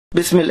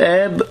باسم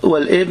الآب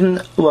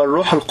والابن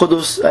والروح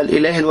القدس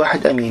الإله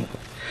الواحد أمين.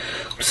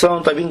 كل سنة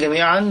وانتم طيبين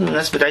جميعا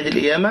بمناسبة عيد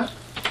القيامة.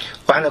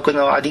 واحنا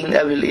كنا واعدين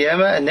قبل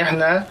القيامة ان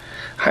احنا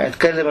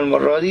هنتكلم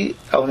المرة دي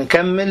او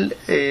نكمل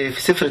في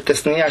سفر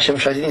التثنية عشان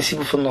مش عايزين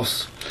نسيبه في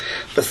النص.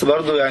 بس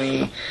برضو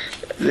يعني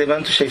زي ما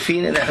انتم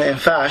شايفين ان احنا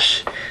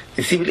ينفعش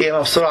نسيب القيامة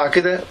بسرعة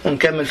كده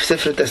ونكمل في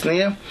سفر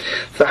التثنية.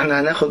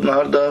 فاحنا هناخد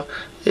النهاردة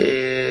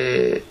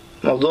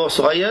موضوع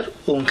صغير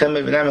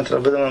ونكمل بنعمة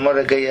ربنا من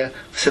المرة الجاية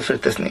في سفر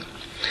التثنية.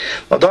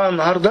 موضوع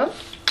النهاردة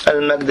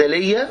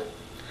المجدلية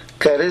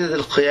كارثة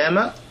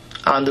القيامة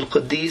عند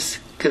القديس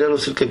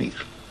كيرلس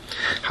الكبير.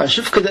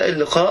 هنشوف كده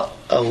اللقاء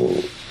أو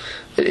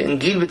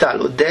الإنجيل بتاع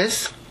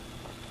القداس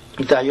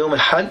بتاع يوم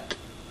الحد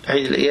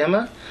عيد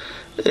القيامة،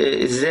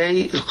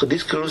 إزاي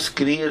القديس كيرلس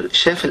الكبير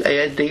شاف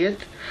الآيات ديت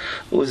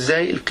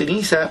وإزاي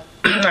الكنيسة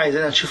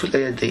عايزانا تشوف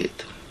الآيات ديت.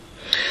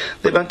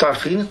 زي ما انتم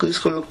عارفين القديس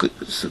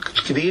كيرلس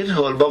الكبير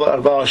هو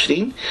البابا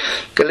 24،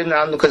 اتكلمنا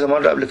عنه كذا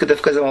مرة قبل كده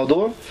في كذا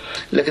موضوع،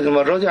 لكن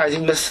المرة دي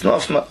عايزين بس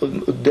نقف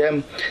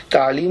قدام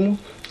تعاليمه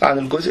عن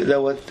الجزء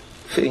دوت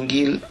في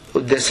إنجيل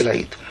قداس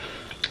العيد.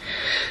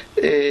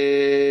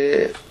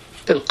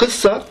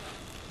 القصة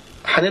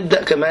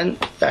هنبدأ كمان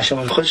عشان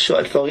ما نخش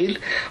وقت طويل،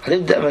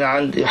 هنبدأ من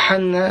عند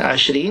يوحنا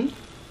 20،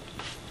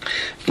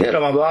 نقرأ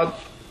مع بعض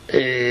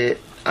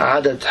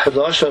عدد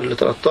 11 ل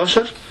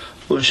 13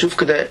 ونشوف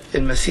كده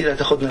المسيرة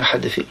تاخدنا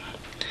لحد فين.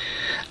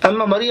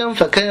 أما مريم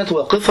فكانت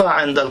واقفة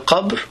عند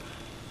القبر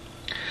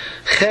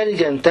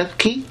خارجا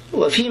تبكي،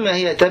 وفيما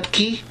هي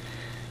تبكي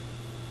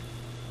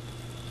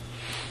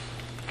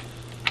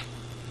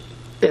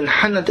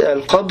انحنت إلى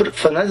القبر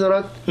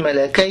فنظرت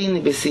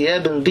ملكين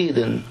بثياب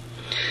بيض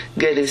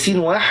جالسين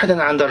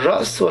واحدا عند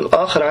الرأس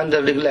والآخر عند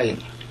الرجلين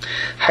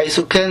حيث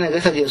كان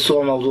جسد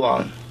يسوع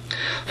موضوعا.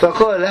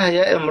 فقال لها: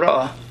 يا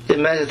امرأة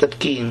لماذا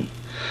تبكين؟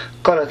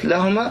 قالت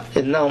لهما: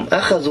 إنهم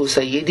أخذوا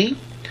سيدي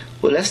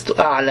ولست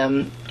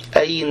أعلم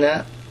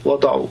أين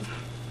وضعوه.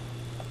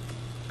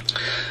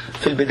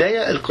 في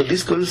البداية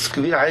القديس كيرلس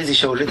الكبير عايز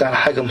يشاور لنا على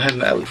حاجة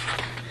مهمة قوي.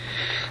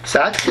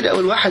 ساعات كتير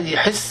أول واحد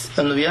يحس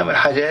أنه بيعمل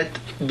حاجات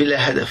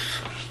بلا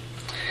هدف،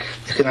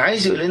 لكن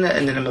عايز يقول لنا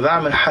أن لما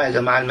بعمل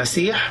حاجة مع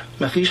المسيح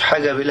مفيش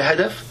حاجة بلا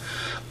هدف،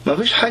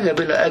 مفيش حاجة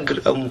بلا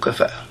أجر أو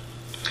مكافأة.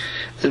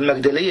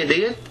 المجدلية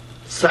ديت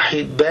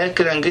صحيت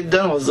باكرا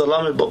جدا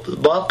والظلام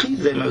الباقي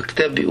زي ما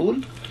الكتاب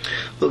بيقول،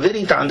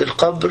 وجريت عند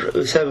القبر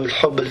بسبب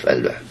الحب اللي في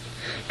قلبها.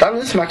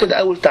 تعالوا نسمع كده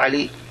أول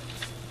تعليق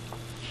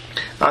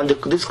عند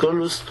القديس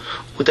كيرلس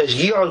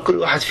وتشجيعه لكل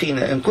واحد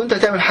فينا: إن كنت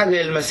هتعمل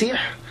حاجة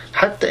للمسيح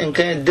حتى إن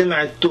كانت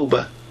دمعة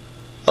توبة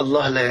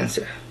الله لا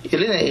ينساها.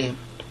 يقول لنا إيه؟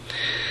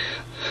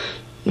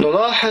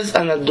 نلاحظ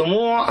أن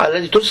الدموع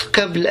التي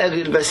تسكب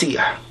لأجل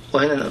المسيح،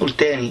 وهنا نقول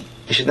تاني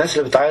مش الناس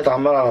اللي بتعيط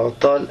عمال على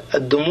بطال،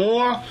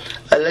 الدموع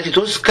التي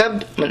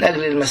تسكب من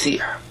أجل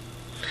المسيح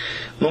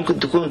ممكن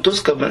تكون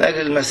تسكب من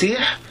أجل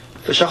المسيح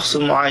في شخص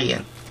معين،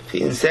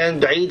 في إنسان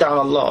بعيد عن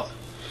الله،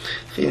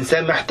 في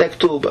إنسان محتاج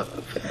توبة،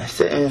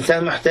 في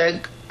إنسان محتاج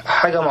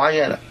حاجة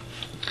معينة،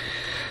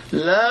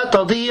 لا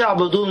تضيع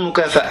بدون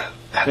مكافأة.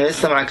 احنا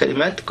لسه مع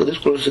كلمات القديس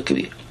كيرلس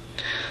الكبير: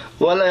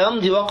 ولا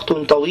يمضي وقت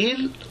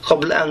طويل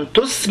قبل أن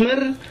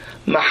تثمر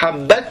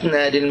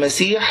محبتنا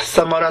للمسيح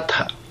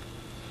ثمرتها،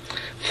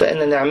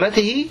 فإن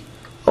نعمته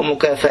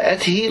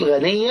ومكافأته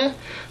الغنية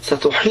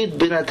ستحيط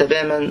بنا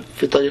تماما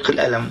في طريق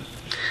الألم.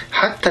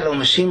 حتى لو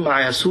ماشيين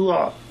مع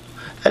يسوع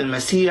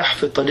المسيح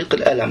في طريق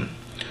الألم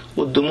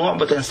والدموع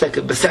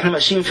بتنسكب، بس احنا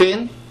ماشيين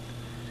فين؟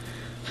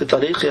 في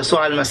طريق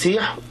يسوع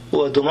المسيح،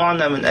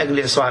 ودموعنا من أجل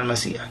يسوع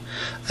المسيح،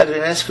 أجل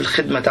ناس في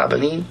الخدمة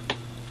تعبانين،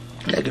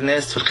 من أجل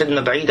ناس في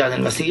الخدمة بعيدة عن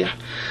المسيح،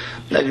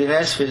 من أجل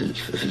ناس في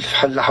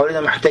اللي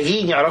حوالينا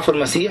محتاجين يعرفوا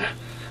المسيح.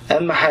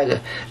 أهم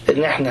حاجة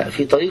إن احنا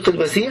في طريق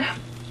المسيح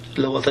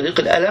اللي هو طريق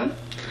الألم،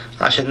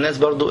 عشان الناس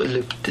برضو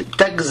اللي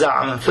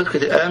بتجزع من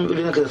فكرة الألم يقول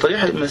لنا كده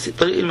طريق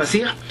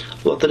المسيح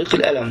هو طريق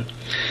الألم،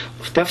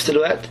 وفي نفس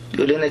الوقت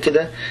يقول لنا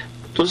كده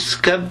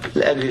تسكب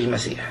لأجل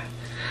المسيح.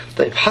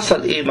 طيب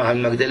حصل إيه مع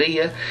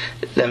المجدلية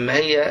لما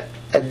هي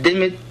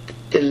قدمت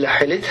اللي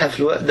حيلتها في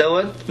الوقت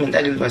دوت من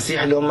أجل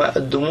المسيح، اللي هم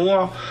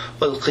الدموع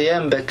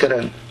والقيام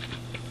باكرا؟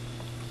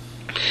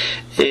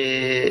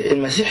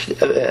 المسيح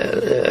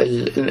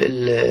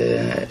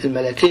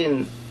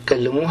الملكين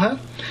كلموها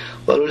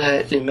وقالوا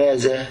لها: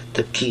 لماذا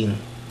تبكين؟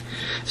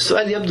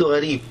 السؤال يبدو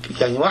غريب،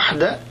 يعني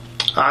واحدة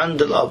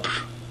عند القبر،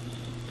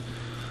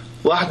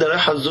 واحدة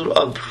رايحة تزور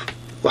قبر،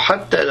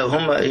 وحتى لو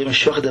هم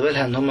مش واخدة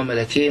بالها ان هم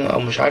ملكين او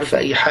مش عارفة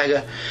اي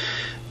حاجة،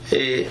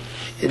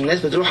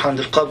 الناس بتروح عند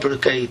القبر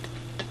كي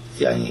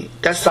يعني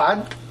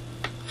تسعد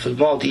في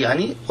الماضي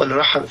يعني، ولا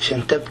راح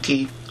عشان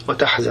تبكي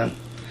وتحزن؟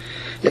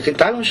 لكن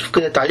تعالوا نشوف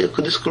كده تعليق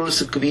القديس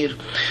كيرلس الكبير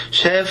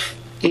شاف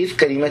ايه في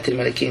كلمات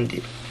الملكين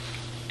دي.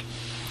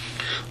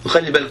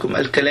 وخلي بالكم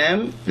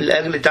الكلام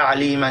لأجل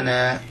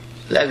تعليمنا،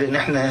 لأجل ان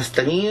احنا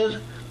نستنير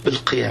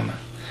بالقيامة.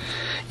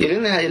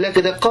 يقول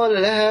كده: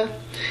 قال لها: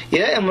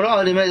 يا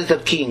امرأة لماذا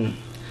تبكين؟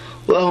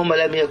 وهما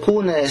لم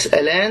يكونا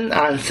يسألان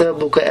عن سبب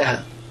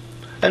بكائها.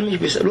 قال مش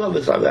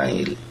بيسألوها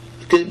يعني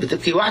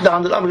بتبكي، واحدة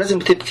عند القبر لازم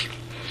بتبكي،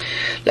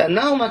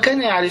 لأنهما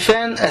كانا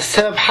يعرفان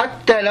السبب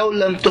حتى لو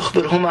لم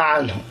تخبرهما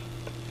عنه،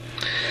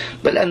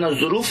 بل أن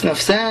الظروف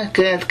نفسها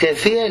كانت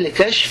كافية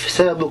لكشف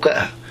سبب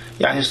بكائها.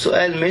 يعني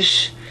السؤال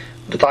مش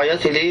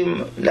بتعيطي ليه،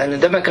 لأن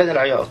ده مكان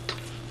العياط،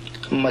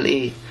 أمال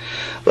إيه؟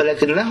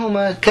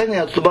 ولكنهما كان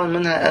يطلبان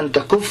منها أن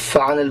تكف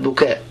عن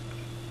البكاء.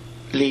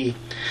 ليه؟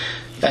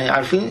 يعني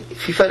عارفين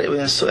في فرق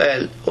بين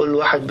السؤال قول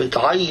واحد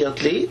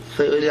بتعيط ليه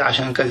فيقول لي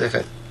عشان كذا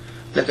كذا،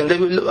 لكن ده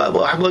بيقول له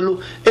واحد بيقول له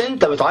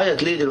أنت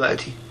بتعيط ليه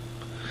دلوقتي؟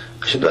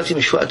 عشان دلوقتي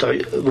مش وقت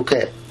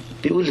بكاء.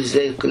 بيقول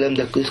ازاي الكلام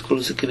ده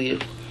كرولوس الكبير؟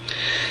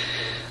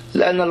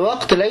 لأن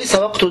الوقت ليس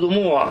وقت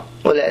دموع،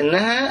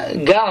 ولأنها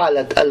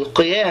جعلت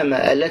القيامة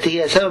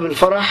التي هي سبب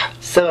الفرح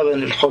سببا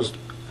للحزن.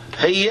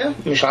 هي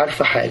مش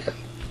عارفة حاجة،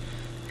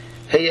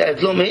 هي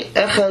قالت لهم ايه؟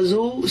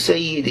 أخذوا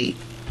سيدي،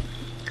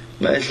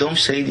 ما قالت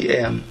لهمش سيدي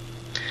قام.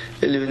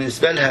 اللي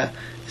بالنسبة لها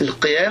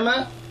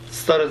القيامة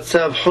صارت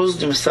سبب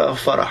حزن مش سبب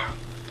فرح.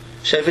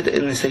 شافت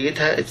ان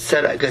سيدها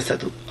اتسرق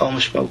جسده او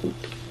مش موجود.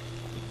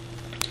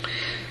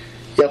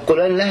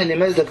 يقولان لها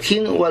لماذا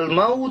تبكين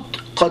والموت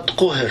قد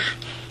قهر؟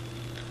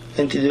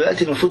 انت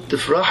دلوقتي المفروض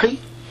تفرحي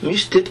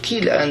مش تبكي،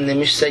 لان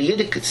مش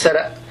سيدك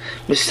اتسرق،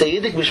 مش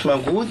سيدك مش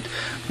موجود،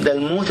 ده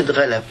الموت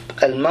اتغلب،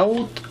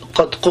 الموت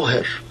قد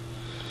قهر.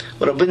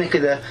 وربنا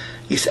كده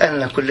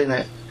يسألنا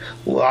كلنا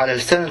وعلى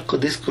لسان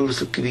القديس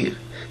كرولوس الكبير،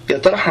 يا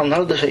ترى احنا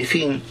النهارده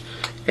شايفين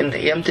ان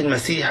قيامة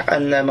المسيح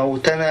ان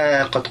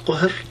موتنا قد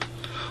قهر،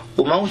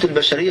 وموت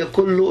البشرية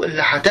كله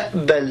اللي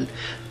هتقبل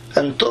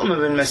أن تؤمن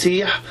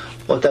بالمسيح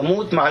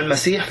وتموت مع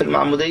المسيح في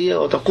المعمودية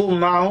وتقوم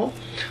معه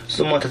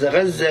ثم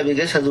تتغذى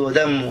بجسده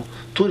ودمه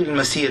طول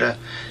المسيرة.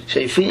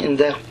 شايفين إن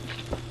ده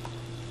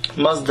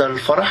مصدر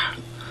الفرح؟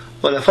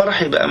 ولا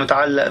فرح يبقى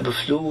متعلق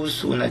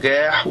بفلوس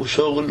ونجاح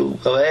وشغل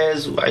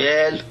وجواز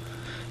وعيال؟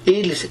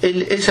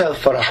 إيه سبب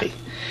فرحي؟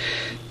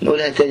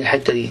 نقولها تاني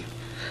الحتة دي.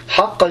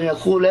 حقا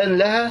يقولان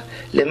لها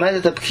لماذا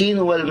تبكين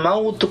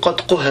والموت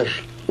قد قهر،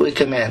 وإيه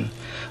كمان؟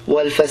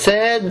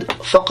 والفساد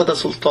فقد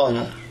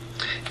سلطانه.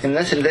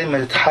 الناس اللي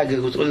دايما تتحجج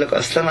وتقول لك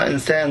أصل أنا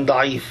إنسان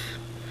ضعيف،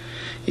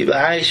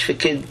 يبقى عايش في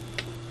كذب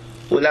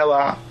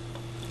ولوع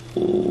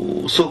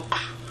وسكر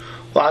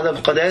وعدم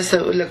قداسة،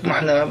 يقول لك ما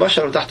احنا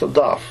بشر تحت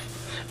الضعف.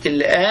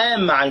 اللي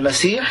قام مع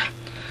المسيح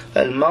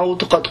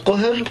الموت قد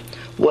قهر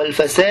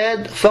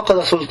والفساد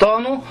فقد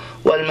سلطانه،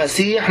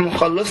 والمسيح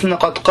مخلصنا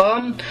قد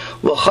قام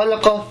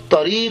وخلق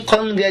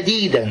طريقا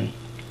جديدا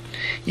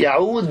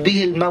يعود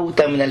به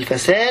الموت من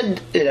الفساد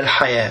إلى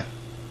الحياة.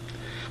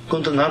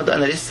 كنت النهاردة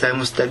أنا لسه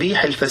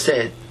مستبيح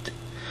الفساد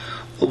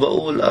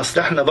وبقول أصل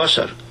احنا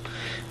بشر،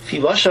 في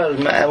بشر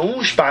ما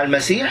قاموش مع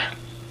المسيح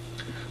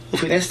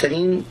وفي ناس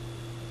تانيين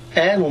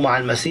قاموا مع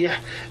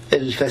المسيح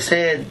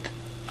الفساد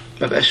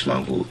ما بقاش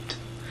موجود.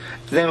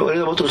 زي ما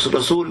قلنا بطرس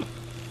الرسول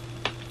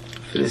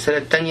في الرسالة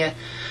التانية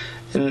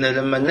إن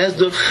لما الناس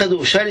دول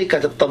خدوا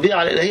شركة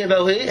الطبيعة الإلهية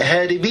بقوا إيه؟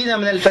 هاربين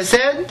من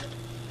الفساد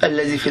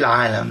الذي في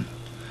العالم.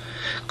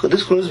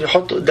 القديس كرولوس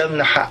بيحط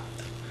قدامنا حق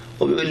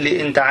وبيقول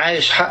لي أنت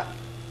عايش حق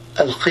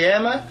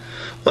القيامة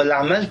ولا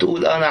عمال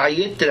تقول أنا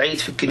عيدت العيد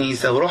في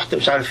الكنيسة ورحت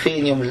مش عارف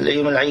فين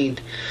يوم العيد؟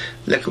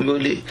 لكن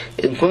بيقول لي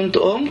إن كنت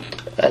قمت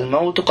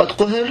الموت قد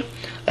قهر،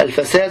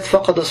 الفساد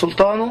فقد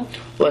سلطانه،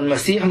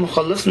 والمسيح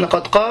مخلصنا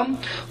قد قام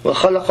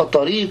وخلق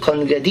طريقا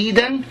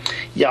جديدا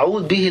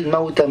يعود به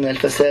الموت من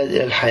الفساد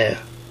إلى الحياة.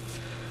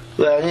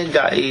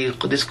 ونرجع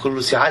القديس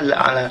كرولوس يعلق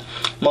على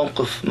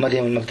موقف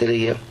مريم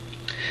المجدلية،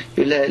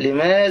 يقول لها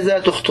لماذا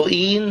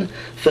تخطئين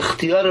في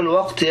اختيار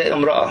الوقت يا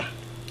امرأة؟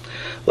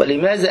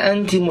 ولماذا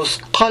أنت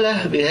مثقلة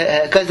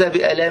هكذا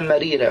بآلام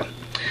مريرة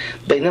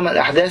بينما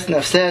الأحداث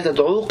نفسها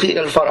تدعوك إلى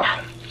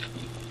الفرح؟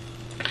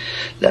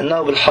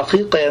 لأنه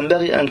بالحقيقة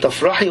ينبغي أن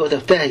تفرحي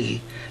وتبتهجي.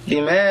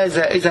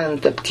 لماذا إذا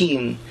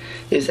تبكين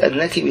إذ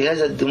أنك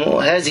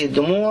هذه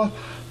الدموع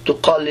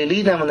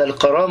تقللين من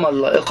الكرامة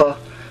اللائقة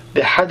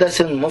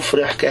بحدث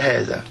مفرح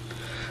كهذا؟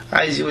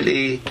 عايز يقول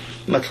إيه؟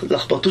 ما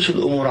تلخبطوش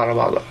الأمور على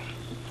بعضها.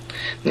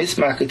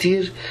 نسمع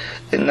كتير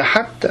إن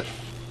حتى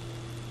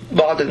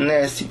بعض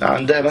الناس يبقى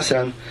عندها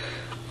مثلا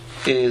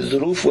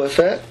ظروف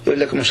وفاة يقول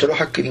لك مش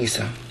هروح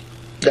الكنيسة،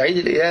 ده عيد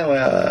القيامة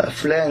يا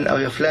فلان أو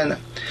يا فلانة،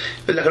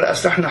 يقول لك لا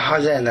أصل احنا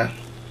حزانة.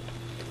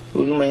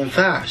 يقولوا ما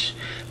ينفعش،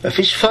 ما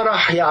فيش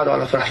فرح يعلو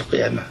على فرح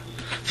القيامة،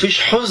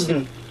 فيش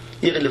حزن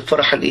يغلب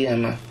فرح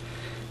القيامة.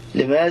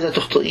 لماذا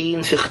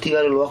تخطئين في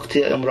اختيار الوقت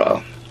يا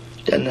امرأة؟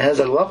 لأن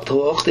هذا الوقت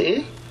هو وقت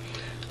إيه؟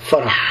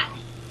 فرح،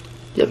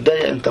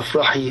 ينبغي أن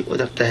تفرحي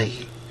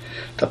وتبتهجي.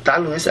 طب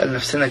تعالوا نسأل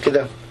نفسنا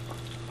كده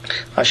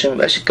عشان ما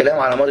يبقاش الكلام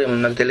على مريم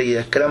المجدلية،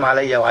 الكلام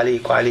عليا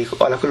وعليك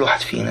وعليك وعلى كل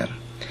واحد فينا.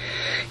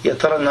 يا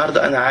ترى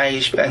النهاردة أنا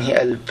عايش بأنهي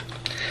قلب؟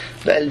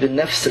 بقلب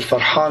النفس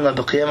الفرحانة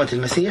بقيامة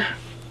المسيح،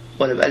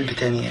 ولا بقلب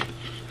تانية،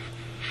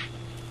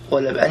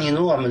 ولا بأنهي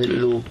نوع من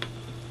القلوب؟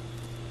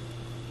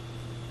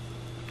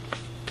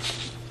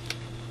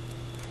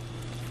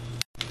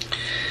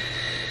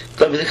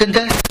 طب إذا كان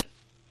ده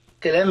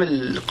كلام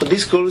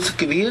القديس كرولوس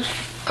الكبير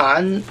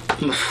عن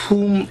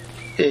مفهوم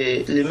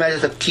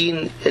لماذا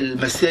تبكين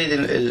المسيح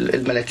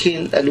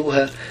الملكين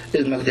قالوها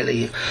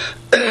للمجدلية،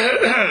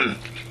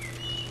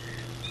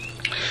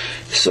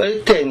 السؤال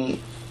الثاني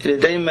اللي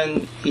دايما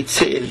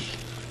يتسأل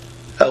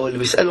او اللي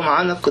بيسأله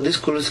معانا القديس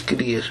كيرلس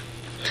الكبير،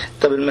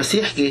 طب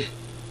المسيح جه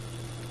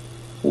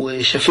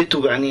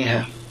وشافته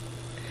بعينيها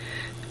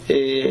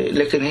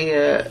لكن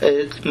هي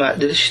ما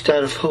قدرتش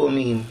تعرف هو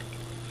مين،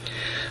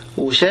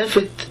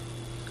 وشافت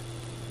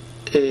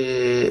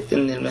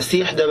ان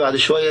المسيح ده بعد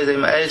شوية زي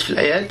ما قالت في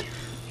الآيات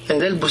ان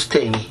ده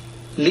البستاني.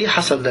 ليه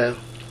حصل ده؟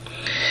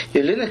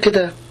 يقول لنا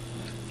كده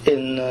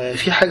ان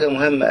في حاجة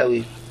مهمة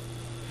قوي،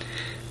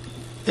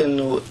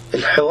 انه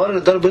الحوار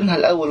اللي دار بينها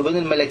الاول وبين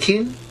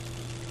الملكين،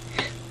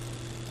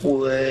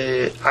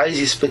 وعايز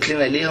يثبت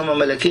لنا ليه هما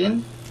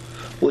ملكين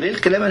وليه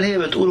الكلام اللي هي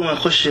بتقوله ما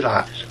يخش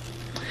العقل.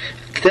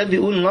 الكتاب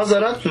بيقول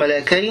نظرت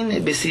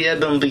ملكين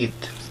بثياب بيض.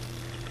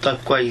 طيب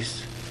كويس،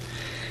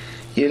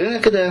 يقول لنا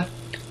كده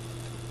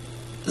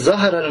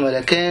ظهر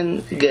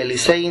الملكان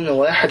جالسين،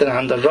 واحدا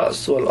عند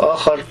الرأس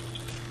والآخر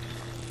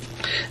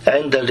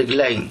عند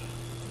الرجلين،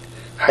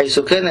 حيث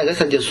كان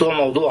جسد يسوع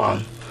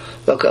موضوعا،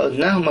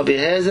 وكأنهما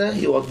بهذا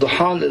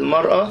يوضحان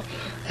للمرأة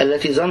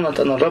التي ظنت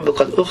أن الرب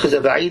قد أخذ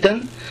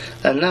بعيدا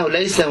أنه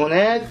ليس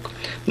هناك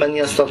من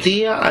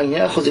يستطيع أن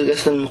يأخذ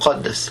الجسد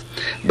المقدس،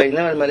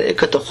 بينما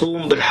الملائكة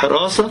تقوم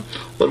بالحراسة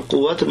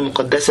والقوات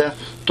المقدسة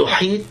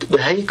تحيط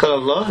بهيكل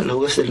الله اللي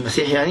هو جسد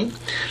المسيح يعني،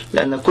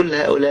 لأن كل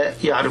هؤلاء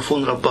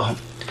يعرفون ربهم.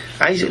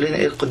 عايز يقول لنا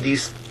إيه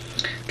القديس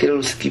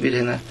كيرلس الكبير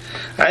هنا؟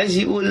 عايز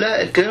يقول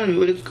لا، الكلام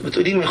اللي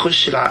بتقوليه ما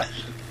يخش العقل.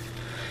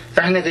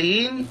 احنا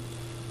جايين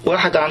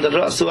واحد عند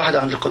الرأس وواحد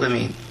عند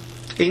القدمين،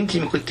 انتي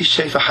ما كنتيش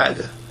شايفة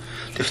حاجة.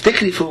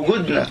 تفتكري في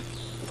وجودنا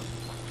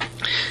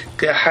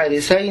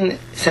كحارسين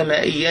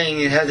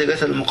سمائيين لهذا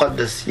الجسد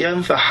المقدس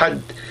ينفع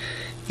حد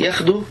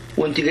ياخده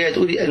وانت جاية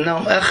تقولي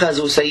انهم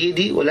اخذوا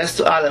سيدي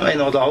ولست اعلم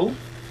اين وضعوه؟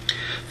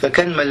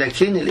 فكان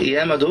ملاكين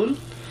القيامة دول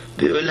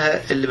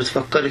بيقولها اللي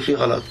بتفكري فيه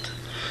غلط.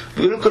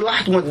 بيقولوا كل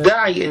واحد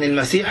مدعي ان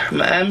المسيح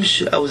ما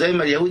قامش، او زي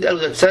ما اليهود قالوا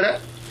ده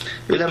اتسرق،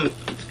 يقولها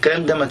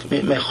الكلام ده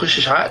ما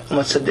يخشش عقل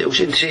وما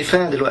تصدقوش. انت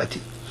شايفانا دلوقتي،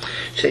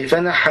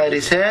 شايفانا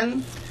حارسان،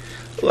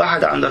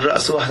 واحد عند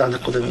الرأس وواحد عند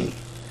القدمين.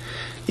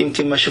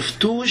 يمكن ما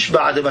شفتوش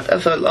بعد ما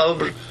اتقفل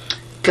القبر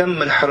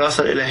كم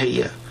الحراسة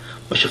الإلهية،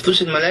 ما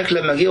شفتوش الملاك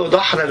لما جه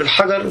ودحرج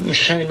الحجر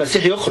مش عشان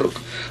المسيح يخرج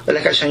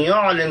ولكن عشان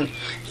يعلن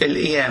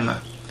القيامة.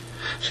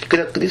 عشان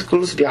كده القديس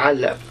كيرلس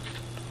بيعلق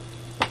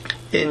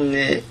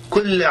ان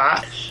كل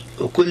عقل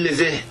وكل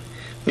ذهن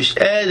مش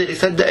قادر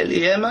يصدق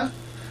القيامة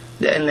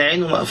لأن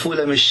عينه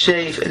مقفولة، مش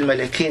شايف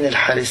الملكين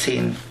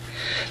الحارسين،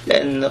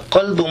 لأن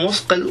قلبه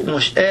مثقل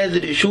ومش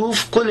قادر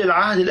يشوف كل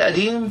العهد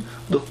القديم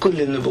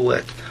بكل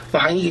النبوات.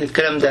 وهنيجي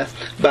للكلام ده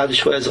بعد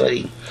شوية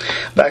صغيرين.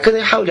 بعد كده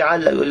يحاول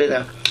يعلق يقول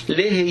لنا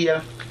ليه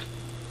هي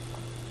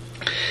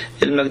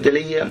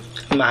المجدلية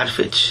ما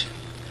عرفتش.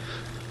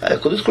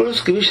 القديس كيرلس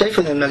الكبير شايف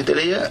ان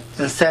المجدلية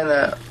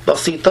إنسانة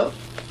بسيطة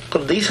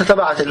قديسة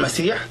تبعت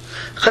المسيح،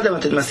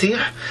 خدمت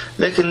المسيح،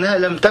 لكنها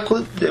لم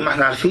تكن زي ما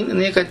احنا عارفين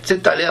ان هي كانت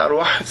ست عليها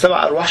أرواح،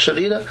 7 أرواح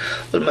شريرة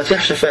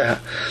والمسيح شفاها،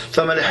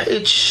 فما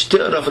لحقتش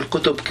تقرأ في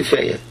الكتب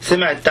كفاية.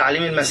 سمعت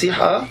تعليم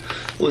المسيح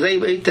وزي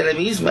بقية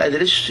التلاميذ ما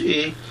قدرتش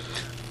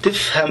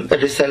تفهم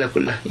الرسالة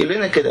كلها. يقول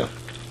لنا كده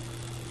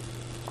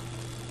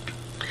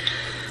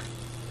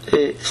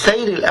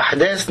سير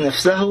الأحداث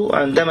نفسه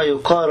عندما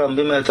يقارن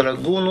بما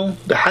يترجونه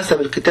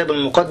بحسب الكتاب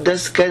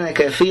المقدس كان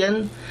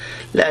كافيا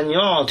لأن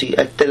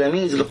يعطي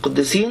التلاميذ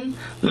القديسين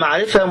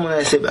معرفة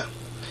مناسبة.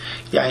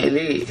 يعني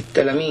ليه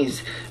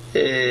التلاميذ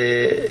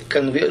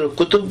كانوا بيقروا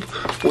الكتب،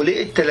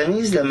 وليه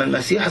التلاميذ لما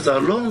المسيح ظهر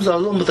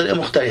لهم بطريقة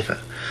مختلفة،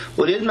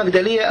 وليه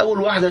المجدلية أول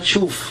واحدة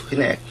تشوف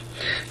هناك.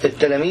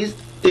 التلاميذ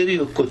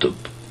قريوا الكتب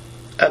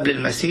قبل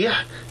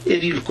المسيح،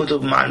 قريوا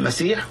الكتب مع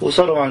المسيح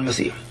وصاروا مع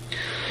المسيح.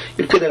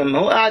 يقول كده لما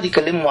هو قاعد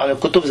يكلمهم على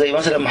الكتب زي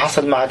مثلا ما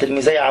حصل مع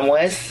تلميذي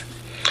عمواس،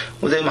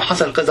 وزي ما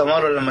حصل كذا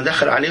مرة لما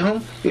دخل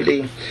عليهم، يقول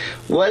ايه؟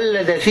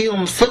 ولد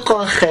فيهم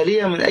ثقة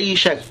خالية من أي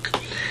شك،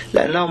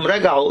 لأنهم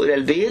رجعوا إلى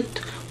البيت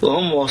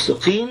وهم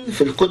واثقين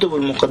في الكتب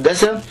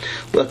المقدسة،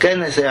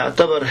 وكان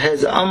سيعتبر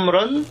هذا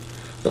أمرا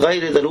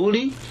غير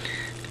ضروري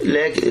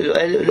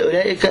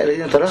لأولئك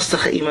الذين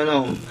ترسخ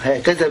إيمانهم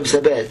هكذا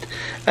بثبات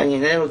أن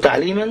ينالوا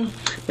تعليما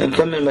من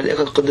فم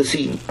الملائكة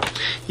القديسين.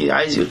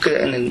 عايز يقول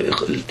كده أن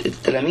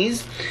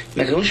التلاميذ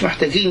ما كانوش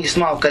محتاجين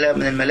يسمعوا كلام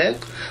من الملاك،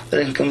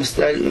 ولكن كانوا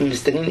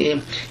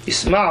مستنين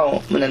يسمعوا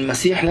من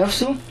المسيح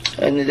نفسه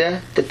أن ده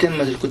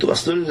تتمت الكتب.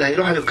 أصل اللي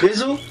هيروحوا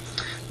يكرزوا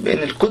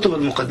بأن الكتب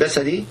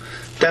المقدسة دي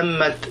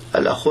تمت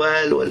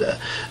الأقوال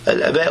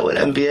والآباء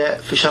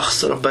والأنبياء في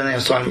شخص ربنا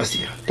يسوع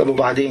المسيح. طب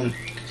وبعدين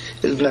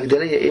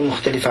المجدلية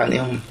مختلفة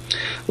عنهم؟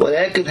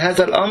 ولكن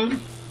هذا الأمر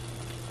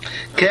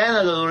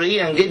كان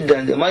ضروريا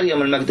جدا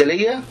لمريم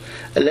المجدلية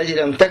التي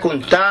لم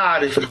تكن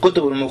تعرف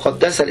الكتب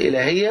المقدسة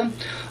الإلهية،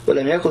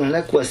 ولم يكن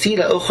هناك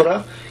وسيلة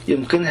أخرى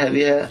يمكنها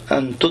بها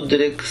أن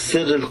تدرك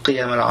سر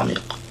القيامة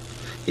العميق.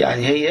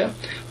 يعني هي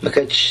ما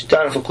كانتش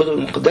تعرف الكتب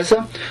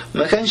المقدسة،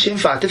 ما كانش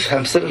ينفع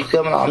تفهم سر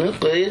القيامة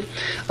العميق غير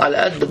على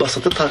قد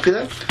بساطتها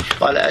كده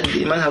وعلى قد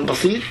إيمانها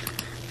البسيط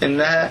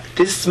إنها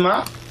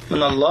تسمع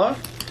من الله،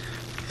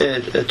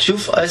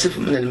 تشوف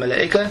من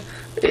الملائكة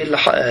إيه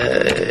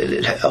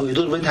اللي أو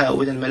يدور بينها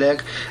وبين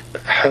الملاك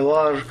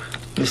حوار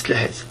مثل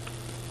هذا.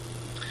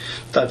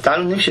 طيب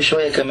تعالوا نمشي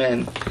شوية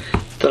كمان.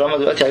 طالما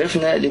دلوقتي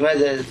عرفنا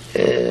لماذا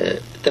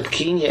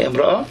تبكين يا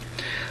امرأة،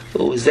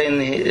 وإزاي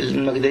إن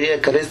المجدلية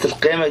كرزة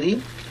القيامة دي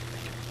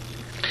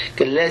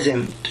كان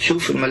لازم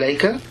تشوف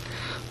الملائكة،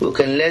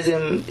 وكان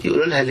لازم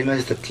يقولوا لها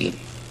لماذا تبكين.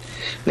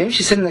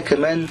 نمشي سنة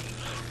كمان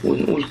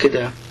ونقول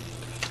كده،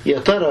 يا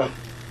ترى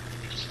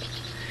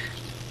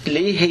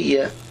ليه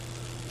هي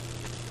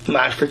ما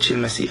عرفتش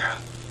المسيح؟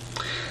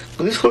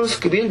 القديس كورنثوس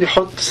الكبير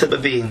بيحط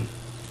سببين.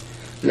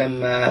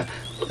 لما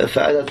في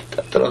عدد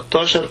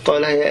 13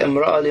 قال يا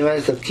امرأة لماذا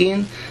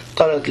تبكين؟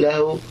 قالت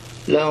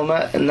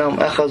لهما إنهم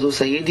أخذوا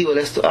سيدي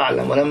ولست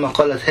أعلم. ولما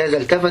قالت هذا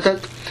التفتت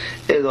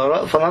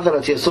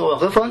فنظرت يسوع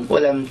واقفا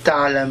ولم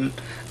تعلم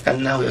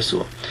أنه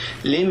يسوع.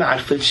 ليه ما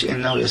عرفتش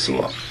أنه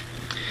يسوع؟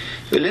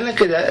 يقول لنا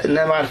كده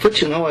إنها ما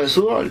عرفتش أنه هو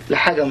يسوع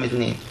لحاجة من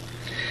اتنين.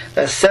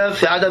 السبب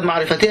في عدم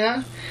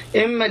معرفتها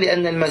إما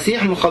لأن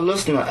المسيح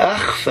مخلصنا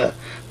أخفى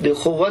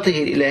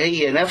بقوته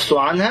الإلهية نفسه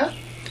عنها،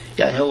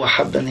 يعني هو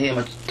حب أن هي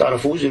ما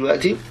تعرفوش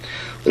دلوقتي،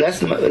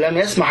 ولم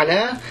يسمح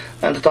لها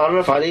أن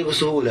تتعرف عليه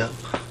بسهولة،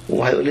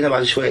 وهيقول لنا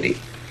بعد شوية ليه.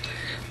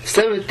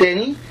 السبب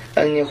الثاني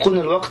أن يكون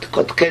الوقت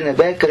قد كان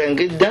باكرا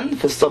جدا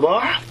في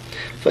الصباح،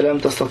 فلم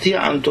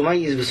تستطيع أن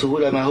تميز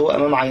بسهولة ما هو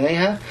أمام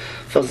عينيها،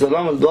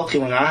 فالظلام الباقي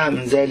منعها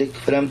من ذلك،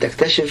 فلم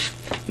تكتشف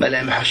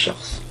ملامح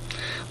الشخص.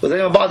 وزي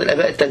ما بعض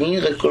الآباء التانيين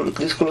غير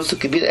القديس كورنثوس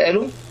الكبير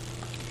قالوا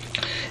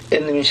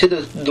إن من شدة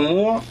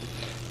الدموع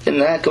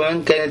إنها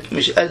كمان كانت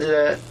مش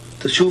قادرة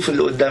تشوف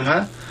اللي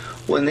قدامها،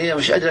 وإن هي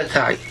مش قادرة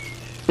تعي.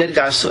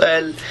 نرجع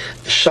السؤال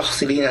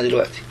الشخصي لينا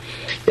دلوقتي،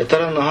 يا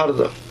ترى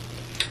النهاردة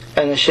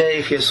أنا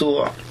شايف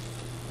يسوع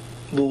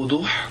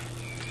بوضوح؟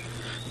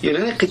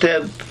 يقول لنا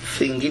الكتاب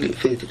في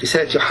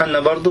رسالة يوحنا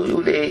برضو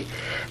يقول إيه؟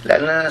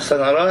 لأننا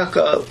سنراه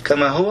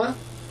كما هو،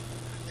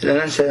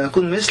 لأننا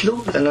سنكون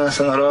مثله، لأننا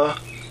سنراه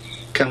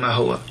كما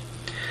هو.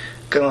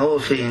 كما هو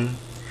فين؟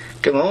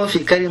 كما هو في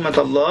كلمة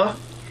الله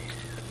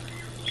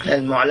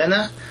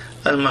المعلنة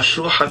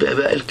المشروحة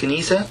بآباء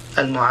الكنيسة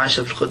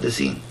المعاشة في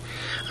القديسين.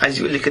 عايز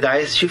يقول لي كده،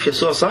 عايز تشوف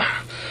يسوع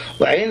صح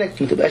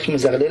وعينك ما تبقاش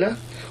مزغللة،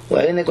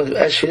 وعينك ما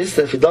تبقاش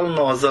لسه في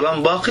ضلمة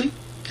والظلام باقي،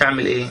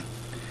 اعمل ايه؟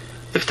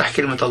 افتح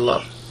كلمة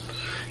الله،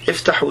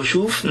 افتح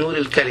وشوف نور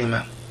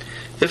الكلمة،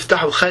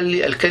 افتح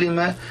وخلي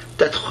الكلمة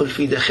تدخل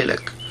في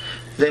داخلك.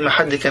 زي ما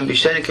حد كان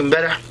بيشارك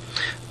امبارح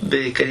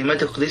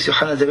بكلمات القديس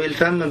يوحنا ذبيح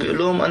الفم، بيقول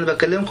لهم انا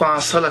بكلمكم عن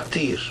الصلاة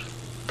كتير،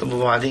 طب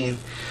وبعدين؟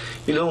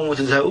 يقول لهم ما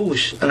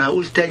تزهقوش، انا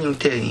هقول تاني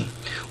وتاني،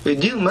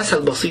 ويديهم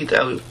مثل بسيط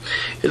قوي.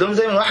 يقول لهم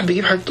زي ما الواحد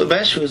بيجيب حته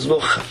قماش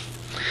ويصبغها،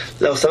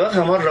 لو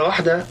صبغها مرة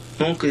واحدة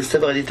ممكن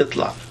الصبغة دي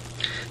تطلع،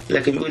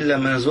 لكن بيقول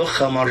لما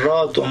نصبغها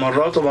مرات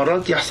ومرات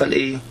ومرات يحصل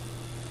ايه؟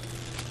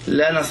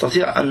 لا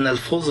نستطيع ان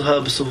نلفظها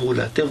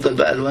بسهولة، تفضل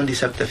بقى الوان دي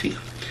ثابتة فيها.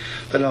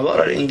 فلما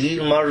بقرأ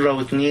الانجيل مرة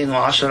واثنين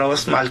وعشرة،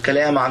 واسمع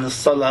الكلام عن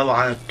الصلاة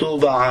وعن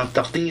التوبة وعن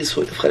التقديس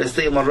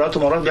والإفخارستية مرات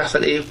ومرات،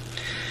 بيحصل ايه؟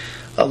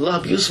 الله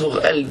بيصبغ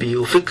قلبي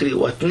وفكري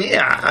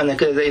واتنقع انا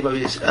كده زي ما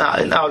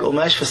بينقعوا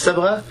القماش في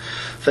الصبغه،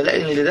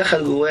 فلاقي ان اللي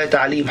دخل جوايا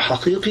تعليم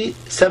حقيقي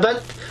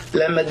ثبت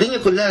لما الدنيا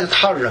كلها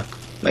تتحرك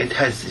ما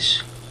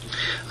يتهزش.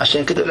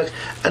 عشان كده يقول لك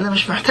انا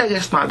مش محتاج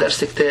اسمع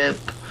درس كتاب،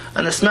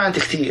 انا سمعت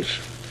كتير.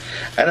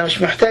 انا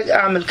مش محتاج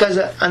اعمل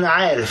كذا، انا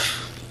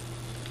عارف.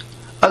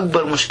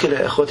 اكبر مشكله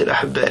يا اخواتي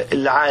الاحباء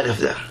اللي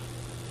عارف ده.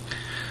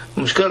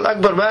 المشكله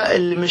الاكبر بقى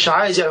اللي مش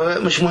عايز،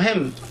 مش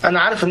مهم، انا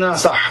عارف ان انا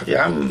صح. يا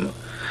عم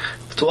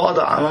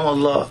تواضع امام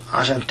الله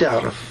عشان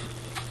تعرف.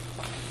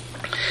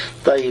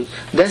 طيب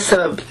ده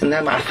السبب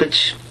انها ما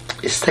عرفتش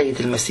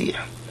السيد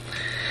المسيح.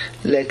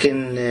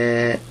 لكن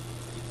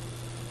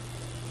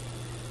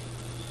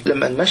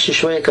لما نمشي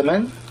شوية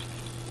كمان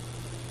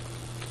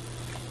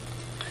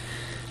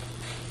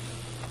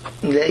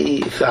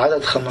نلاقي في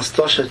عدد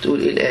 15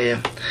 تقول ايه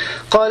الآية؟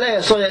 قال يا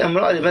يسوع يا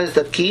امرأة لماذا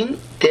تبكين؟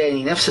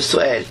 تاني نفس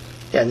السؤال،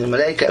 يعني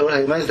الملائكة قالوا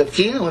لها لماذا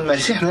تبكين،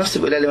 والمسيح نفسه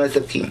بيقول لها لماذا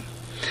تبكين؟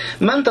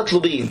 من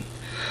تطلبين؟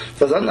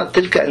 فظنت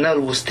تلك أنه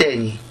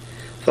البستاني،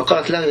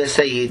 فقالت له يا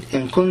سيد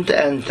إن كنت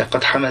أنت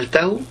قد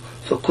حملته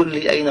فقل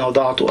لي أين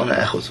وضعته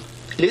أنا أخذه.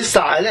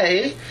 لسه على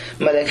إيه؟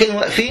 ملاكين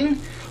واقفين،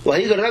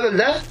 وهيجي الراجل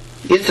ده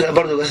يسرق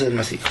برضه جسد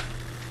المسيح.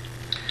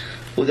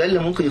 وده اللي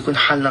ممكن يكون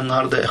حالنا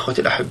النهاردة يا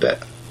إخوتي الأحباء،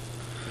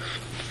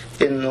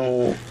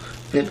 إنه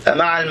نبقى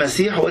مع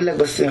المسيح ويقول لك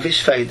بس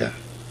مفيش فايدة،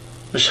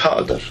 مش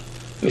هقدر،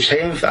 مش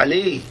هينفع.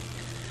 ليه؟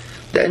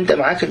 ده أنت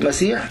معاك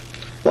المسيح،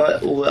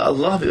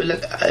 والله بيقول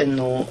لك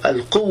إنه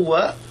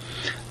القوة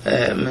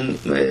من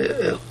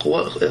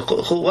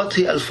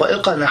قوته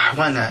الفائقة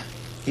نحونا،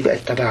 يبقى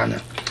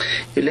اتبعنا.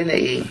 يقول لنا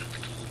ايه؟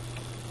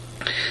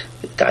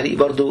 التعليق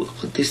برضو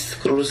قديس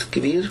كورنثوس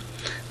الكبير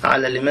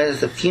على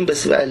لماذا تبكين،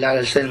 بس بقى اللي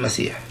على لسان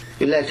المسيح.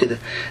 يقول لها كده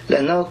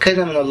لأنه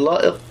كان من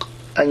اللائق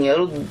أن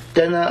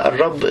يردنا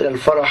الرب إلى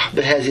الفرح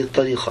بهذه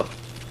الطريقة.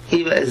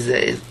 ايه بقى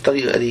ازاي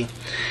الطريقة دي؟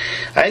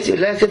 عايز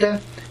يقول لها كده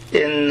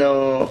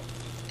انه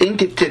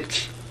انت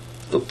بتبكي،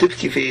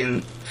 وبتبكي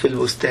فين؟ في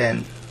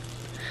البستان.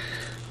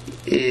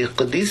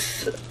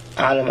 قديس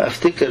على ما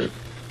افتكر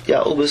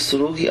يعقوب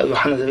السروجي او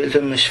يوحنا زبيب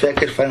الفم، مش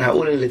فاكر، فانا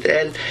هقول اللي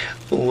اتقال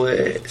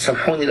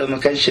وسامحوني لو ما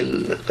كانش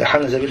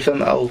يوحنا زبيب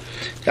الفم او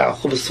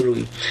يعقوب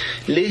السروجي.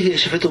 ليه هي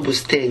شافته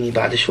بستاني؟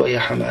 بعد شويه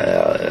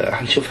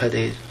هنشوفها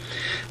دي.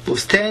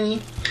 بستاني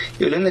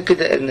يقول لنا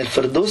كده ان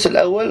الفردوس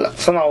الاول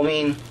صنعوا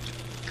مين؟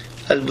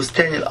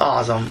 البستان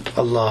الاعظم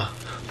الله،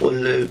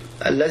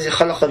 والذي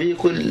خلق به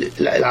كل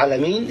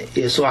العالمين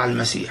يسوع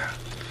المسيح.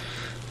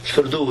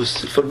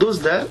 الفردوس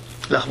ده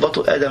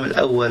لخبطوا آدم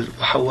الأول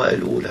وحواء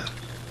الأولى،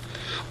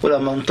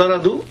 ولما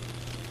انطردوا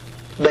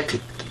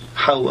بكت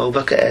حواء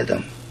وبكى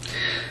آدم.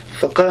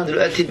 فقرنا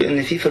دلوقتي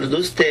بأن في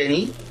فردوس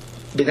تاني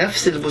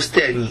بنفس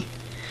البستاني،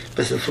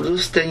 بس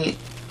الفردوس التاني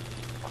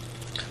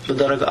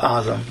بدرجة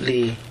أعظم.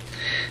 ليه؟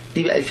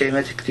 دي بقى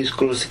الكلمات الكتير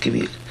كروس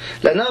الكبير.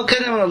 لأنه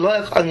كان من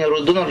اللائق أن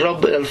يردنا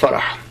الرب إلى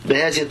الفرح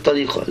بهذه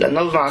الطريقة،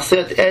 لأنه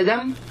بمعصية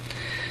آدم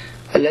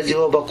الذي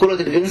هو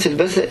بقولة الجنس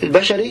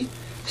البشري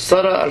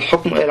صار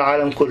الحكم إلى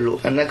العالم كله،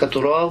 أنك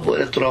تراب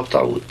وإلى التراب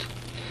تعود.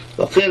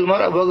 وقيل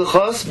المرأة بوجه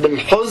خاص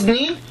بالحزن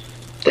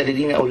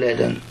تلدين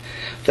أولادا،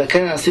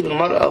 فكان نصيب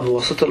المرأة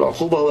بواسطة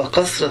العقوبة هو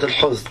كثرة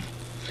الحزن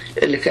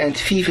اللي كانت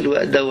فيه في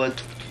الوقت دوت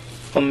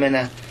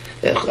أمنا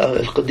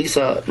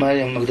القديسة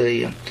مريم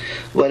المجدلية.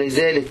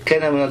 ولذلك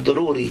كان من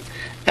الضروري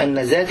أن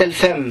ذات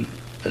الفم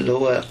اللي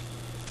هو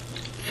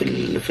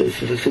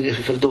في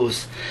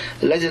الفردوس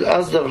الذي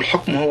أصدر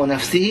الحكم هو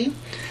نفسه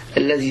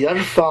الذي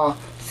يرفع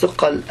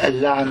ثقل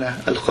اللعنة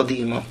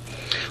القديمة،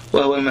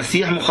 وهو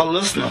المسيح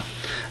مخلصنا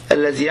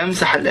الذي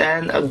يمسح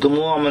الآن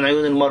الدموع من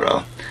عيون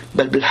المرأة،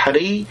 بل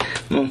بالحري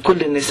من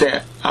كل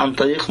النساء عن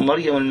طريق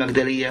مريم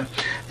المجدلية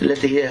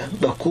التي هي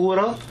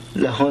بكورة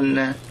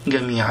لهن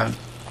جميعا.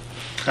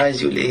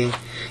 عايز يقول ايه؟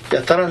 يا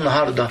ترى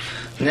النهاردة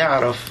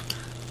نعرف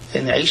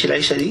نعيش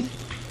العيشة دي؟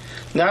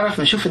 نعرف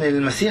نشوف ان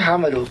المسيح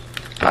عمله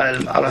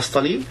على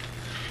الصليب،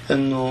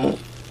 انه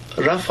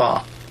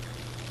رفع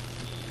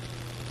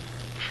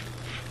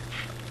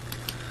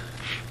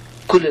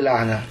كل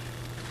لعنة،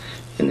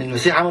 ان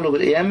المسيح عمله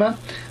بالقيامة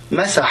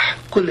مسح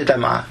كل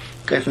دمعة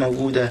كانت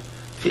موجودة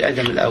في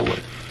آدم الأول.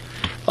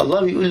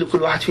 الله بيقول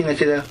لكل واحد فينا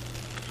كده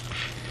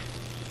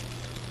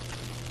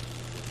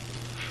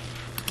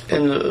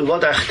ان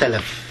الوضع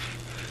اختلف،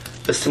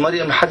 بس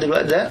مريم لحد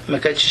الوقت ده ما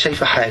كانتش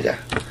شايفة حاجة.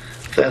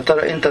 فيا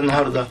ترى انت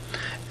النهاردة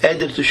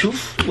قادر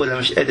تشوف ولا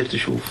مش قادر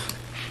تشوف؟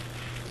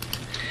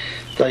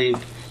 طيب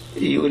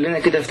يقول لنا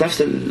كده في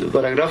نفس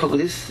الباراجراف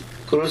القديس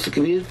كورنثوس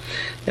الكبير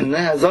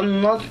انها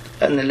ظنت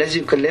ان الذي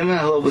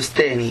يكلمها هو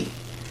بستاني،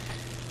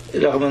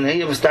 رغم ان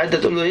هي مستعدة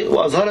تقول له ايه،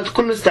 واظهرت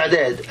كل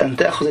استعداد ان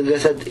تأخذ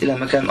الجسد الى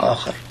مكان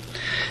اخر.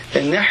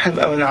 ان احنا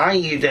نبقى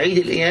بنعيد عيد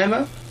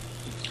القيامة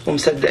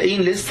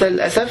ومصدقين لسه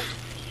للأسف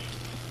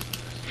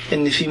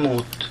ان في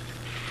موت،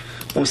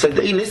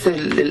 ومصدقين لسه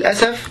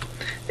للأسف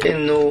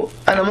انه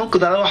انا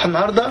ممكن اروح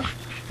النهاردة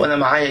وانا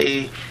معايا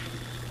ايه؟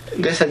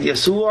 جسد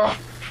يسوع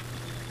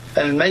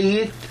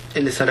الميت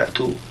اللي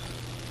سرقته.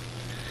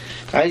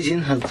 عايز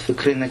ينهض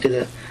فكرنا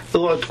كده،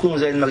 اوعوا تكونوا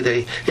زي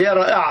المجدلية، هي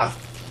رائعة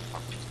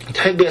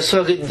تحب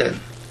يسوع جدا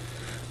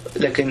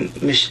لكن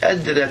مش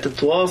قادرة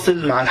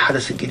تتواصل مع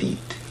الحدث الجديد.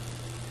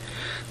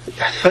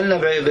 احتفلنا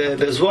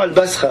بأسبوع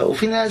البسخة،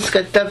 وفي ناس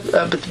كانت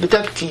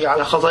بتبكي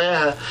على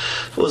خطاياها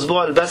في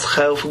أسبوع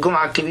البسخة وفي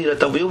الجمعة الكبيرة.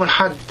 طب يوم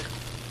الحد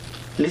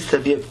لسه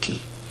بيبكي.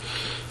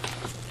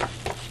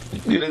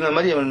 يقول لنا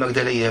مريم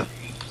المجدلية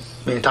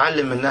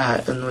بنتعلم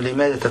منها انه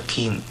لماذا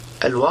تبكين؟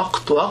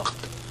 الوقت وقت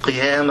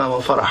قيامة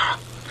وفرح.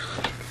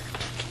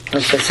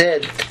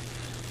 الفساد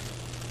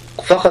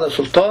فقد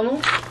سلطانه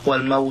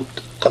والموت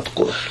قد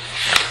قهر.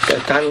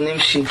 تعالوا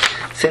نمشي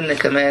سنة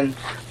كمان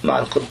مع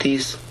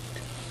القديس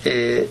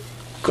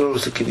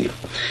كورنثوس الكبير.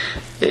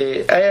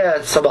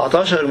 آية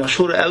 17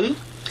 المشهورة قوي،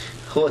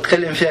 هو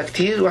اتكلم فيها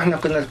كتير واحنا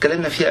كنا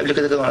اتكلمنا فيها قبل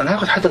كده. انا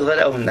هاخد حتة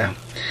صغيرة قوي منها.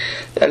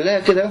 قال لها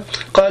كده: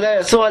 قال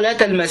يسوع: لا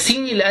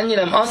تلمسيني لأني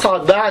لم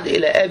أصعد بعد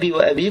إلى أبي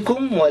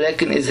وأبيكم،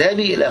 ولكن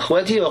اذهبي إلى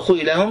أخوتي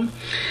وقولي لهم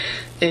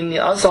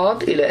إني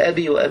أصعد إلى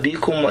أبي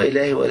وأبيكم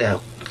وإلهي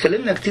وإلهكم.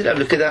 اتكلمنا كتير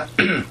قبل كده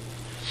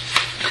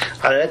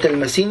على لا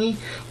تلمسيني،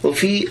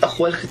 وفي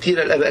أقوال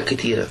كتيرة لآباء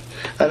كتيرة.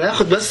 أنا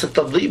هاخد بس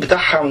التطبيق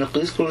بتاعها من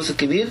القديس كورنثوس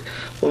الكبير،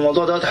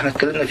 والموضوع ده احنا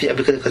اتكلمنا فيه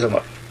قبل كده كذا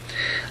مرة.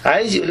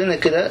 عايز يقول لنا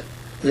كده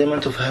زي ما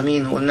انتم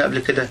فاهمين وقلنا قبل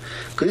كده،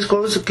 القديس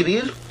كورنثوس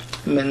الكبير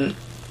من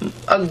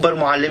أكبر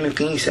معلمي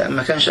الكنيسة،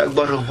 ما كانش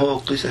أكبرهم هو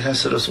القديس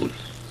أثناسيوس الرسول.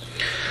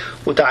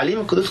 وتعليم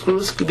القديس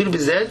كورنثوس الكبير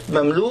بالذات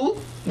مملوء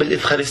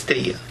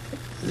بالإفخارستية،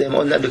 زي ما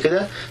قلنا قبل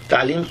كده.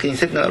 تعليم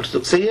كنيستنا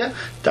الأرثوذكسية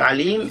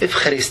تعليم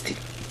إفخارستي.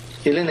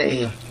 يقول لنا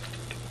إيه؟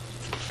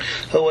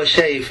 هو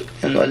شايف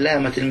إنه قال لها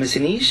ما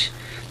تلمسنيش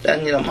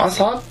لأني لم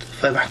أصعد،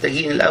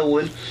 فمحتاجين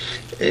الأول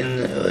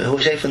إن هو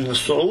شايف إن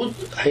الصعود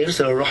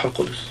هيرسل الروح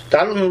القدس.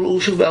 تعالوا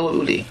نشوف بقى هو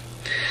بيقول إيه.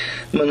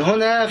 من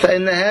هنا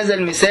فإن هذا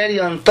المثال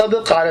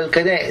ينطبق على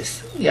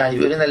الكنائس، يعني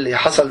بيقول لنا اللي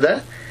حصل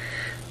ده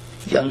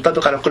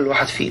ينطبق على كل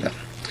واحد فينا.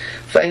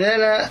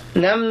 فإننا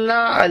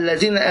نمنع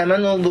الذين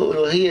آمنوا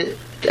بألوهية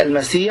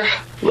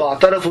المسيح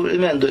واعترفوا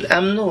بالإيمان، دول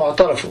أمنوا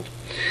واعترفوا،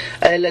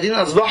 أي الذين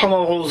أصبحوا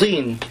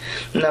موعوظين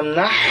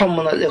نمنحهم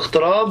من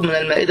الاقتراب من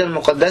المائدة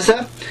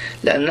المقدسة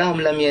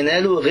لأنهم لم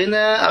ينالوا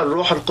غنى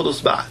الروح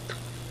القدس بعد.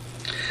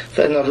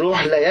 فإن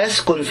الروح لا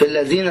يسكن في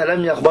الذين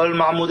لم يقبلوا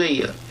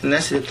المعمودية.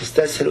 الناس اللي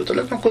بتستسهل وتقول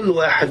لك ما كل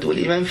واحد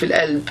والإيمان في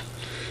القلب،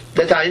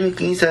 ده تعليم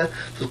الكنيسة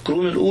في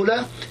القرون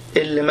الأولى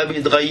اللي ما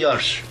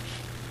بيتغيرش.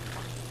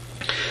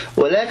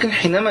 ولكن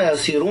حينما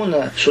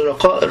يصيرون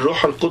شركاء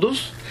الروح القدس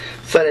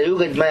فلا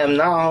يوجد ما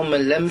يمنعهم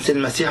من لمس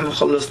المسيح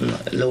مخلصنا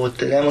اللي هو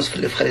التلامس في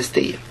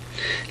الإفخارستية.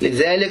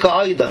 لذلك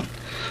أيضا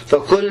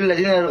فكل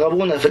الذين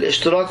يرغبون في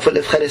الاشتراك في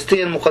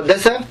الإفخارستية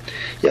المقدسة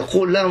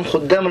يقول لهم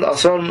خدام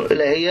الأسرار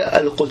الإلهية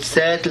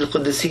القدسات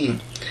للقديسين.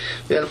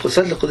 يعني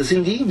القدسات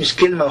للقديسين دي مش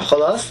كلمة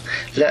وخلاص،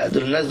 لا،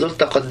 دول الناس دول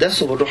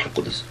تقدسوا بالروح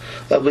القدس،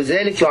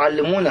 وبذلك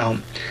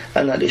يعلمونهم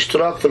أن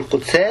الاشتراك في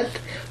القدسات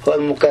هو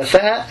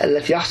المكافأة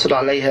التي يحصل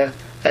عليها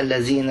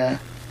الذين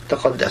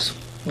تقدسوا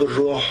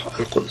بالروح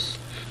القدس.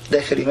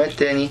 ده كلمات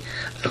تاني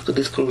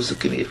القديس كيرلس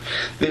الكبير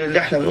بيقول اللي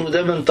احنا بنقوله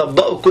ده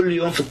بنطبقه كل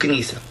يوم في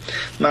الكنيسة.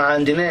 ما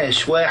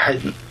عندناش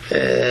واحد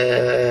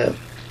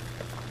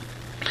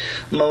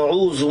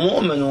موعوظ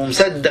ومؤمن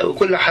ومصدق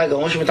وكل حاجة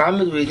ومش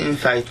متعمد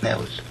وينفع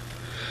يتناول.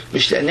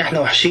 مش لأن احنا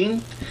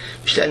وحشين،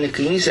 مش لأن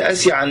الكنيسة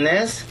قاسية على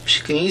الناس، مش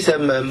الكنيسة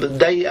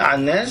بتضيق على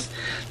الناس،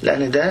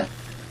 لأن ده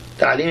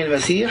تعليم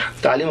المسيح،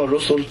 تعليم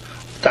الرسل،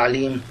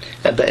 تعليم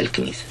آباء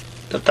الكنيسة.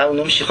 طب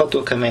تعالوا نمشي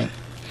خطوة كمان.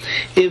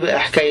 ايه بقى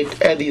حكاية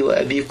أبي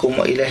وأبيكم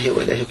وإلهي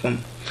وإلهكم؟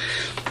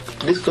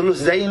 القديس كيرلس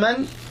دايما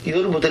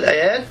يربط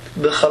الآيات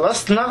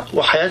بخلاصنا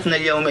وحياتنا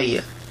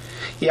اليومية.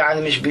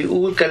 يعني مش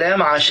بيقول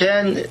كلام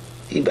عشان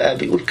يبقى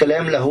بيقول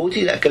كلام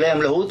لاهوتي، لا،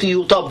 كلام لاهوتي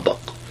يطبق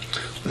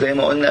زي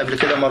ما قلنا قبل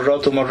كده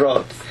مرات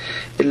ومرات.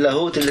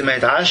 اللاهوت اللي ما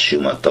يتعش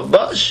وما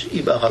يطبقش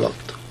يبقى غلط،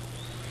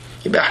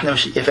 يبقى احنا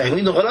مش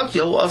فاهمينه غلط،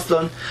 هو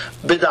أصلا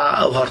بدعة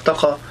أو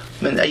هرطقة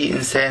من أي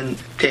إنسان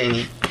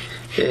تاني،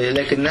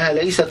 لكنها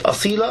ليست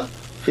أصيلة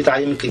في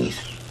تعليم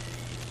الكنيسة.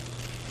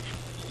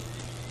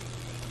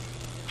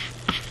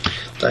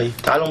 طيب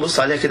تعالوا نبص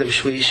عليها كده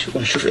بشويش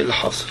ونشوف ايه اللي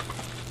حاصل.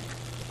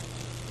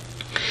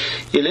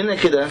 يقول لنا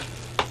كده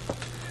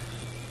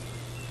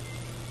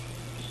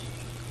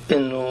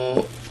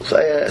انه في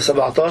آية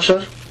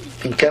 17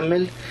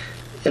 بنكمل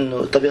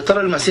انه طب يا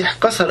ترى المسيح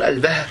كسر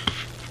قلبها؟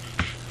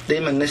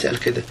 دايما نسأل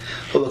كده،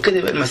 هو كده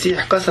يبقى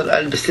المسيح كسر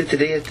قلب الست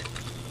ديت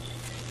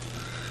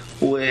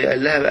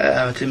وقال لها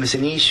بقى ما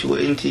تلمسنيش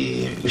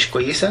وانتي مش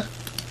كويسة؟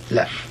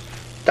 لا.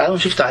 تعالوا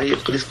نشوف تعليق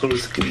القديس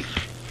كيرلس الكبير.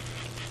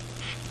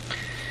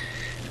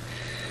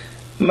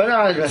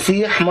 منع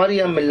المسيح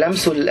مريم من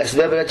لمسه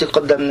للأسباب التي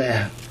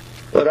قدمناها،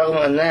 ورغم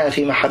أنها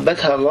في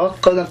محبتها الله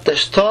كانت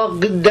تشتاق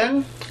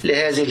جدا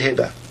لهذه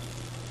الهبة.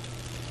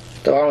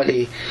 طب عمل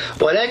إيه؟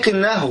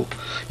 ولكنه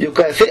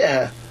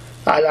يكافئها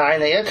على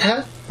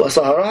عنايتها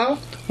وسهرها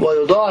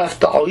ويضاعف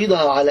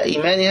تعويضها على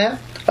إيمانها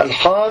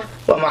الحار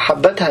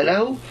ومحبتها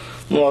له،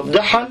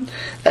 موضحا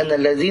أن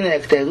الذين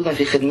يجتهدون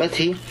في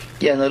خدمته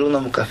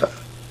ينالون مكافأة.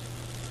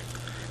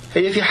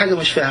 هي في حاجة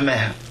مش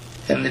فاهماها،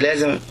 يعني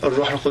لازم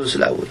الروح القدس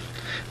الأول،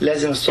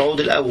 لازم الصعود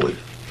الأول،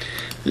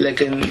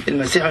 لكن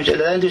المسيح مش قال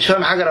لها أنت مش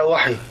فاهم حاجة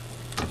روحي،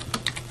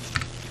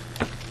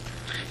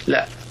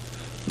 لا،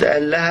 ده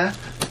قال لها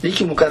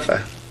ليكي مكافأة،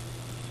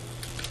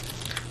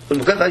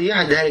 والمكافأة دي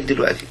هديها لك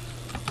دلوقتي.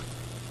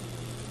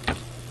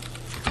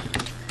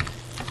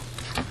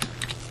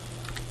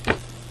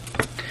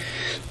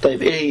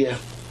 طيب ايه هي؟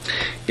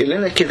 يقول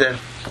لنا كده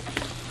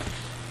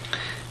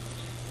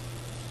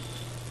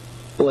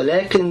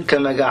ولكن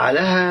كما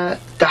جعلها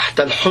تحت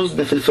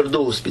الحزن في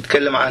الفردوس.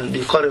 بيتكلم عن،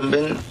 بيقارن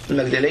بين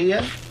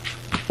المجدلية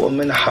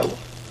وأمنا حواء.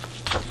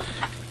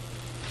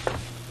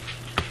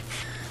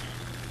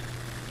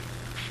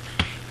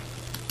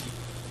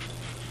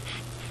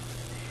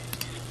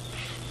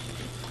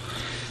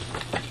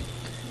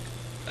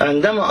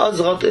 عندما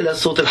أصغت إلى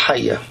صوت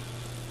الحية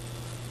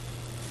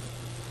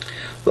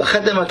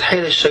وخدمت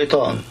حيل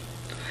الشيطان،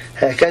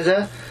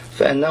 هكذا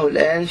فإنه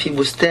الآن في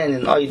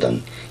بستان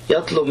أيضا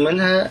يطلب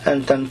منها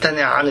أن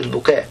تمتنع عن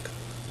البكاء،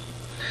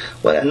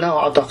 ولأنه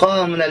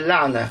عتقها من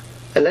اللعنة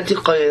التي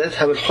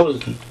قيدتها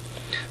بالحزن،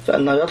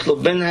 فإنه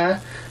يطلب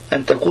منها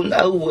أن تكون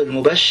أول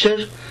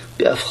مبشر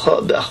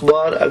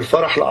بأخبار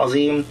الفرح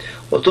العظيم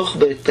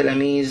وتخبر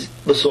التلاميذ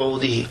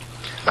بصعوده.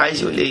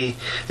 عايز يقول إيه؟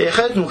 هي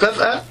خدت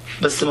مكافأة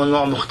بس من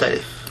نوع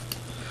مختلف.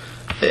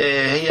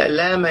 هي قال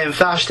لها ما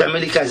ينفعش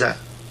تعملي كذا،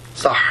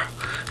 صح،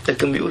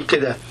 لكن بيقول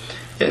كده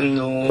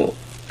إنه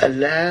قال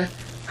لها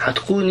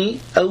هتكوني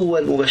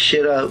أول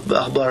مبشرة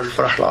بأخبار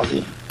الفرح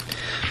العظيم.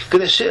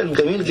 كده الشيء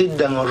الجميل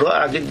جدا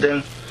والرائع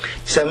جدا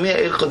يسميها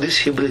إيه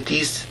القديس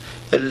هيبريتيس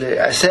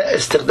اللي أساء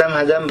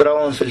استخدامها دان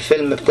براون في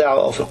الفيلم بتاعه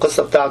أو في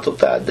القصة بتاعته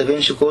بتاعة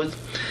دافنشي كود.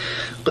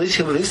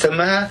 القديس هيبريتيس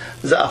سماها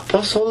The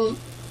Apostle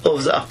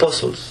of the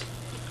Apostles،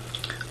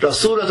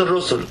 رسولة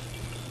الرسل.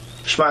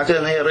 مش معنى كده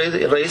إن هي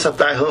الرئيسة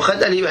بتاعها، هو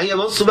خد قال يبقى هي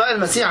بصوا بقى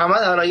المسيح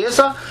عملها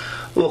رئيسة،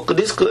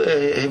 والقديس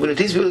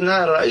هيبريتيس بيقول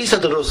إنها رئيسة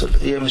الرسل.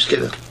 هي مش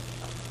كده،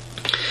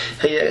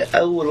 هي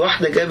أول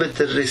واحدة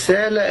جابت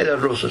الرسالة إلى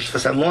الرسل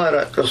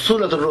فسموها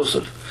رسولة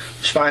الرسل.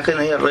 مش معنى كده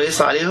إن هي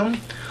الرئيسة عليهم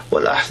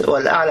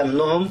ولا أعلى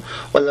منهم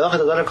ولا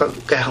واخدة درجة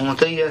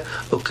كهنوتية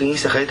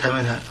والكنيسة خدتها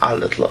منها على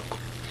الإطلاق.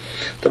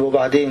 طب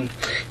وبعدين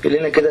يقول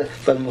لنا كده: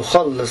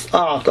 فالمخلص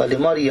أعطى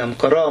لمريم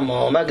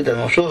كرامة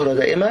ومجدا وشهرة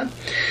دائمة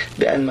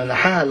بأن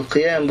منحها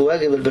القيام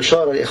بواجب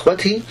البشارة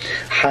لإخوته،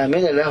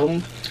 حاملة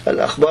لهم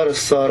الأخبار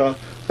السارة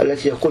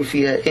التي يقول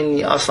فيها: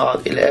 إني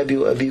أصعد إلى أبي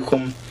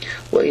وأبيكم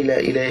وإلى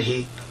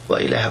إلهي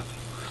وإلهكم.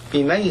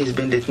 بيميز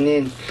بين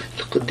الاثنين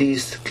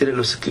القديس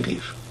كيرلس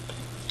الكبير،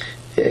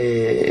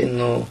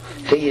 إنه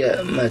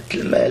هي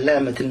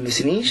ما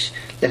تلمسنيش،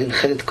 لكن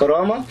خدت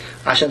كرامة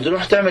عشان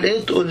تروح تعمل إيه؟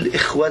 تقول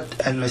إخوة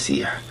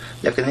المسيح،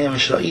 لكن هي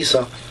مش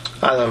رئيسة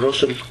على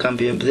الرسل. كان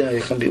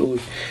بيقول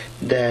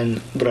دان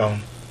براون.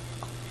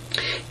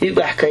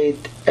 يبقى حكاية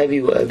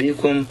أبي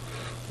وأبيكم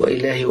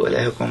وإلهي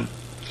وإلهكم،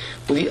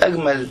 ودي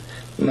أجمل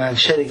ما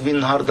نشارك بيه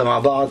النهاردة مع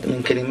بعض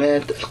من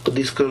كلمات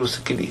القديس كيرلس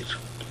الكبير.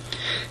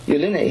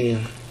 يقول لنا إيه؟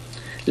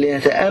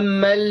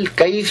 لنتأمل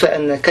كيف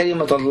أن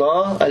كلمة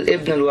الله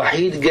الابن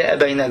الوحيد جاء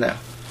بيننا.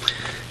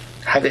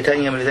 حاجة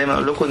تانية من اللي دايما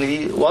أقول لكم إن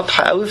دي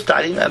واضحة قوي في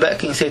تعليم آباء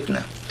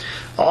كنيستنا.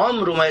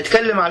 عمره ما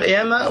يتكلم على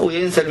القيامة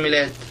وينسى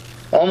الميلاد،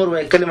 عمره ما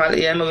يتكلم على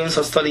القيامة وينسى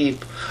الصليب،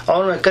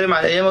 عمره ما يتكلم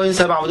على القيامة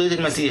وينسى معمودية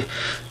المسيح.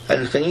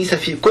 الكنيسة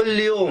في كل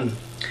يوم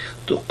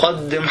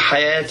تقدم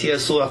حياة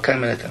يسوع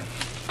كاملة.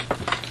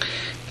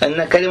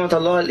 أن كلمة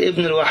الله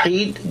الابن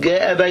الوحيد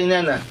جاء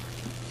بيننا،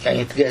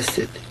 يعني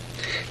تجسد،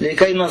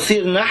 لكي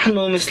نصير نحن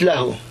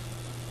مثله.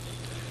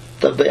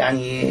 طب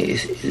يعني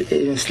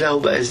مثله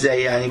بقى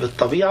ازاي؟ يعني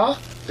بالطبيعة؟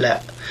 لا،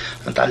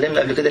 اتعلمنا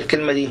قبل كده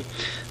الكلمة دي.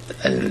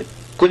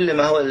 كل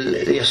ما هو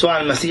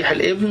يسوع المسيح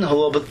الابن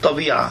هو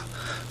بالطبيعة،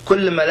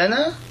 كل ما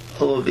لنا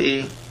هو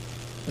بإيه؟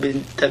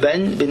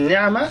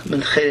 بالنعمة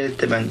من خلال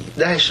التبني.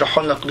 ده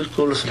هيشرحه لنا قديس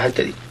كيرلس في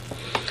الحتة دي.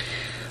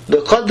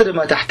 بقدر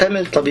ما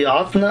تحتمل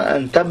طبيعتنا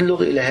أن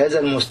تبلغ إلى هذا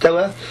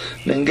المستوى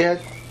من جهة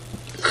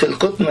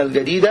خلقتنا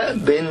الجديدة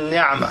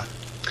بالنعمة.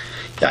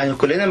 يعني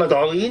كلنا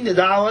مدعوين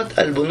لدعوة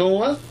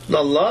البنوة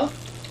لله،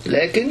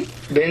 لكن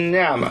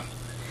بالنعمة.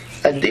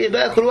 قد ايه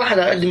بقى؟ كل واحد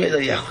على قد ما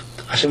يقدر ياخد،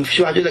 عشان مفيش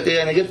واحد يقول لك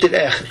ايه انا جبت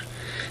الاخر.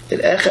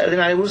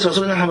 قالنا عليه بولس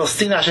الرسول ان احنا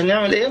باصين عشان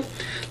نعمل ايه؟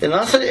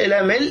 لنصل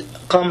الى ملء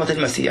قامة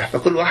المسيح.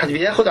 فكل واحد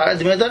بياخد على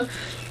قد ما يقدر،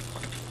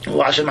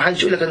 وعشان ما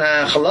حدش يقول لك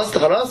انا خلصت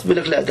خلاص،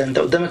 بيقول لك لا، ده انت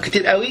قدامك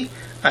كتير قوي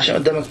عشان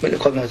قدامك ملء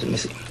قامة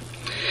المسيح.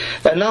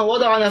 لأنه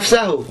وضع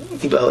نفسه،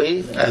 يبقى هو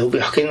إيه؟ هو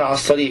بيحكي لنا على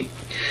الصليب،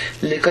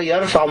 لكي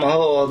يرفع ما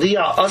هو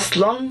وضيع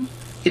أصلا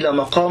إلى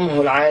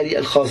مقامه العالي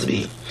الخاص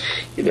به.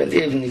 يبقى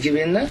الابن يجيب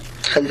لنا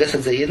خد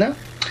جسد زينا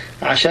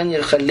عشان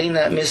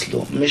يخلينا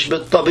مثله، مش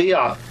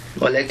بالطبيعة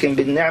ولكن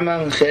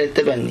بالنعمة من خلال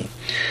التبني.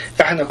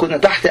 احنا كنا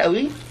تحت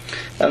قوي،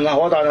 لأنه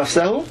وضع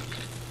نفسه،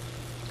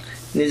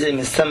 نزل من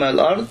السماء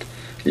الأرض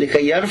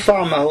لكي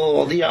يرفع ما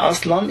هو وضيع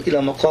أصلا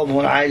إلى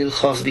مقامه العالي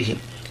الخاص به.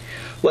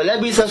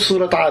 ولبس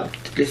صورة عبد،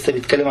 لسه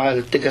بيتكلم على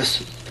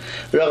التجسد،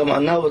 رغم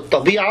أنه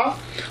بالطبيعة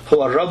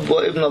هو الرب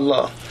وابن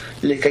الله،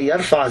 لكي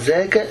يرفع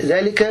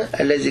ذلك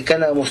الذي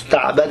كان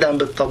مستعبدا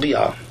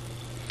بالطبيعة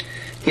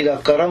إلى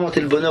كرامة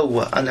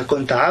البنوة. أنا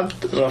كنت عبد،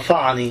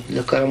 رفعني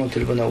لكرامة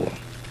البنوة،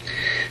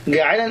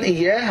 جعلا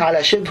إياه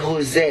على شبهه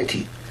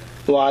الذاتي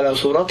وعلى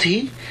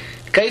صورته.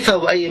 كيف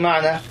وبأي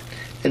معنى؟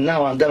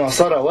 إنه عندما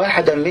صار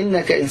واحدا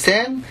منا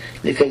كإنسان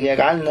لكي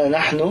يجعلنا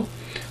نحن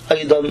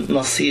أيضا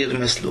نصير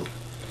مثله.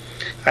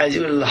 عايز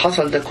يقول اللي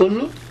حصل ده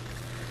كله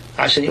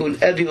عشان يقول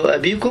أبي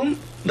وأبيكم،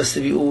 بس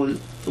بيقول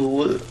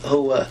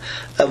هو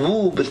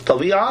أبوه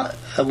بالطبيعة،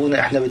 أبونا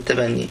إحنا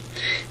بالتبني.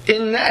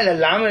 النقلة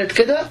اللي عملت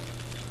كده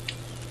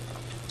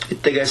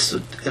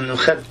التجسد، إنه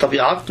خد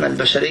طبيعتنا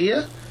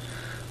البشرية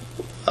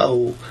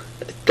أو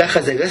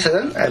اتخذ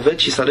جسدا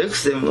أفيتشي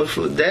ساريكس زي ما بنقول في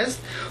القداس،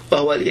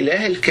 وهو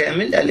الإله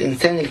الكامل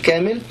الإنسان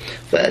الكامل،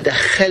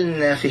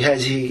 فدخلنا في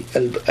هذه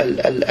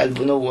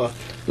البنوة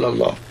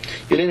لله.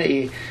 يقول لنا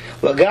إيه؟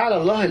 وجعل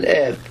الله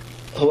الآب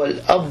هو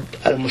الأب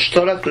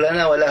المشترك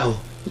لنا وله،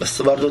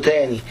 بس برضو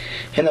تاني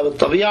هنا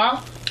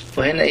بالطبيعة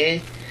وهنا إيه؟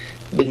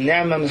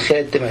 بالنعمة من خلال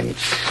التبني.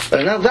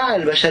 ولأنه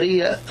جعل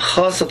البشرية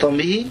خاصة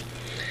به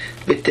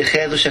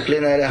باتخاذ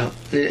شكلنا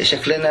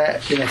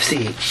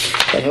لنفسه.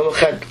 يعني هو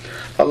خد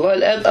الله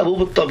الآب أبوه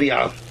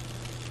بالطبيعة،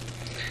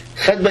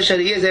 خد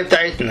بشرية زي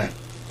بتاعتنا،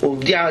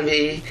 ودي عمل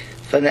بإيه؟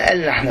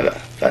 فنقلنا احنا بقى،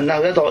 فأنه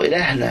يدعو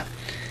إلهنا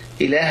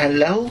إلها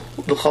له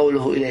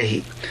بقوله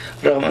إلهي،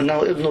 رغم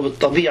أنه ابنه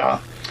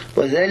بالطبيعة،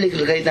 وذلك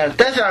لكي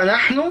نرتفع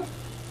نحن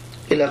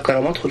إلى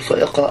كرامته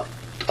الفائقة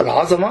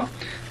العظمة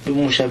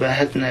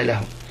بمشابهتنا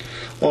له.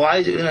 وهو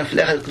عايز يقول لنا في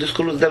الآخر القديس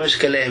كيرلس، ده مش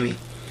كلامي،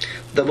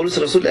 ده بولس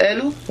الرسول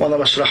قاله وأنا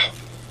بشرحه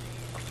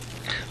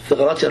في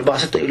غلاطية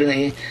 4:6. يقول لنا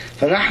إيه؟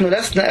 فنحن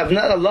لسنا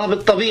أبناء الله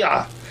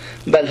بالطبيعة،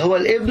 بل هو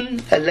الابن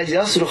الذي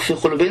يصرخ في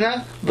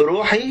قلوبنا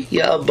بروحي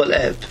يا أبا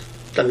الآب.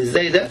 طب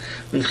إزاي ده؟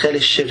 من خلال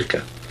الشركة.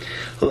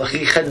 هو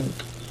خد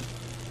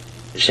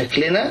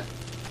شكلنا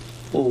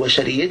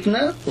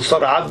وبشريتنا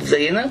وصار عبد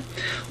زينا،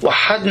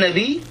 وحدنا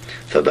بيه،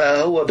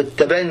 فبقى هو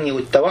بالتبني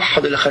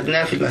والتوحد اللي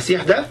خدناه في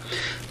المسيح ده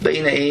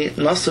بقينا ايه؟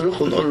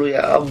 نصرخ ونقول له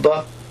يا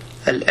أبا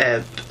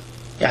الآب،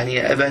 يعني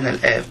يا أبانا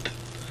الآب.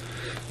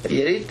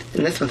 يا ريت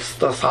الناس ما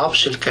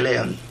تستصعبش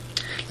الكلام،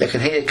 لكن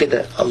هي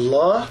كده،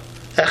 الله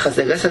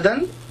أخذ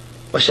جسدا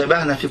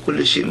وشبهنا في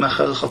كل شيء ما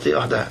خلى الخطيئة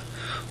وحدها،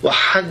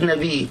 وحدنا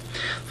به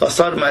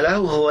فصار ما له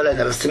هو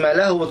لنا، بس ما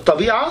له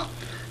بالطبيعة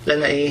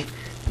لنا إيه؟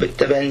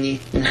 بالتبني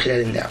من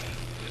خلال النعم.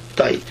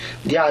 طيب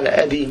دي على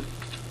أبي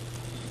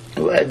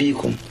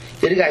وأبيكم.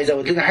 يرجع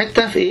يزود لنا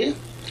حتة في إيه؟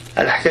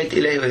 على حكاية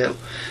إلهي وإله.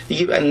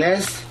 يجيب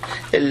الناس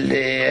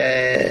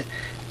اللي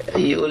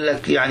يقول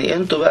لك يعني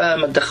أنتوا بقى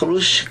ما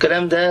تدخلوش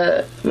الكلام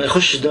ده، ما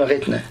يخشش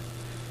دماغتنا.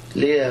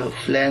 ليه يا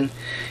فلان؟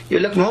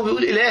 يقول لك ما هو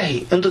بيقول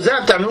إلهي، أنتوا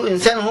إزاي بتعملوه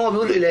إنسان وهو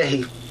بيقول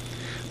إلهي؟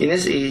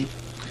 الناس إيه؟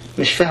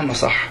 مش فاهمة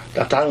صح.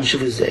 طب تعالوا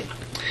نشوف إزاي.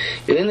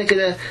 يقول لنا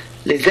كده: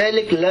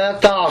 لذلك لا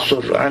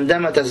تعصر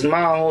عندما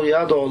تسمعه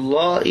يدعو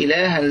الله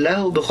إلها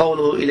له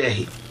بقوله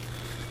إلهي.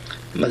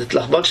 ما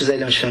تتلخبطش زي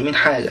اللي مش فاهمين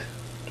حاجة.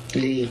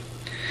 ليه؟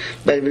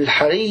 بل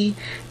بالحري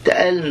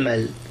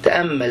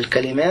تأمل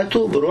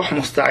كلماته بروح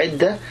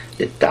مستعدة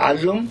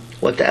للتعلم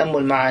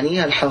وتأمل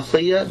معانيها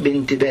الحقيقية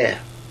بانتباه.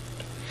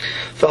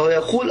 فهو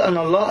يقول أن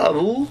الله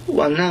أبوه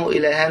وأنه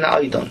إلهنا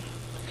أيضا،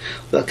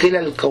 وكلا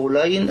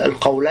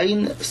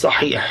القولين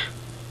صحيح.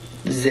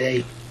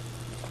 إزاي؟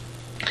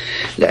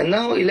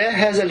 لأنه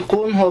إله هذا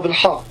الكون هو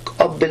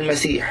بالحق أب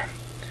المسيح،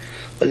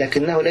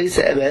 ولكنه ليس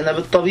أبانا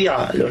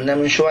بالطبيعة اللي قلنا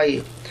من شوية،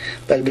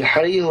 بل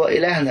بالحري هو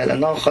إلهنا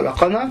لأنه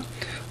خلقنا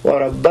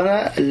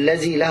وربنا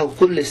الذي له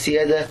كل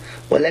السيادة.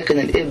 ولكن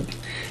الابن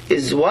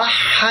إذ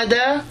وحد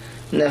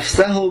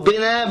نفسه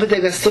بنا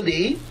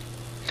بتجسده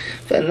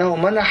فإنه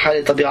منح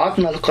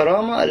لطبيعتنا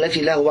الكرامة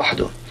التي له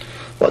وحده،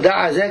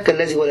 ودعا ذاك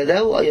الذي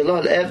ولده أي الله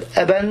الآب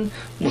أبا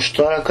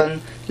مشتركا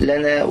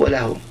لنا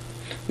وله.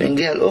 من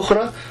جهة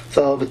الأخرى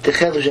فهو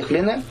باتخاذ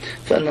شكلنا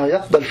فإنه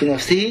يقبل في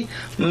نفسه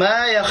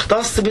ما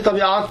يختص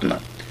بطبيعتنا.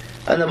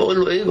 أنا بقول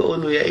له إيه؟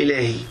 بقول له يا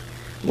إلهي.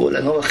 بقول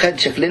أن هو خد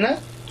شكلنا،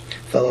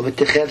 فهو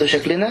باتخاذ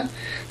شكلنا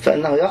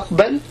فإنه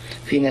يقبل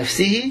في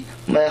نفسه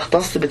ما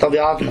يختص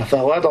بطبيعتنا،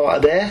 فهو يدعو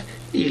أباه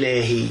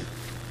إلهي.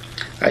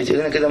 عايز يقول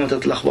لنا كده ما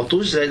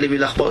تتلخبطوش زي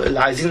اللي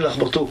عايزين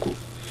يلخبطوكوا.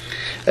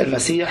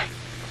 المسيح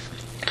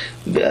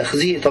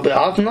بأخذه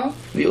طبيعتنا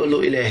بيقول له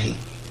إلهي،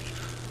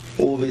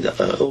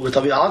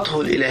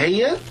 وبطبيعته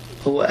الإلهية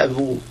هو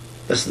أبوه.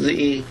 بس دي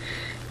إيه؟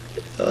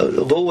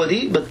 الأبوة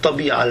دي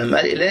بالطبيعة. لما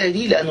قال إلهي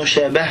دي لأنه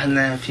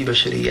شابهنا في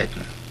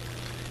بشرياتنا،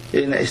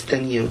 لنا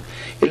استنيروا.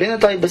 يقول لنا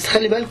طيب بس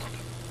خلي بالكم،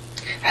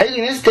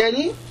 هيجي ناس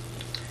تاني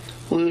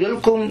ويقول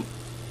لكم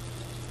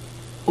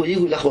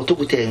ويجوا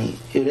يلخبطوكوا تاني.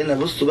 يقول لنا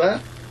بصوا بقى،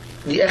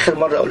 دي آخر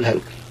مرة أقولها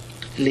لكم.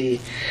 ليه؟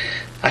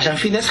 عشان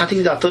في ناس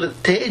هتيجي تعترض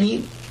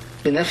تاني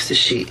بنفس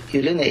الشيء.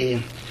 يقول لنا إيه؟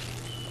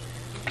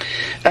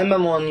 أما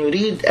من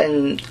يريد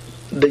أن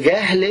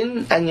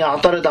بجهل أن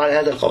يعترض على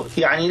هذا القول.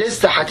 يعني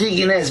لسه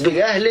هتيجي ناس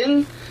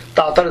بجهل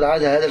تعترض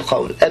على هذا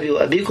القول: أبي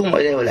وأبيكم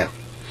وإلهي ولكم.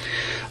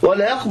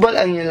 ولا يقبل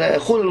أن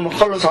يقول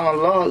المخلص عن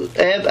الله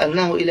الآب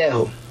أنه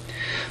إلهه،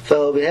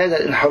 فهو بهذا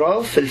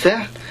الانحراف في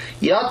الفهم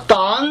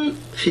يطعن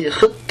في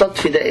خطة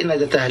فدائنا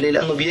ذاتها. ليه؟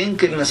 لأنه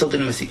بينكر ناسوت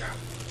المسيح.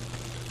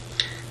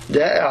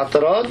 ده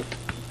اعتراض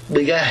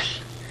بجهل.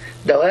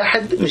 ده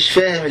واحد مش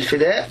فاهم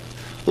الفداء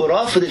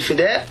ورافض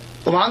الفداء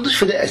وما عندوش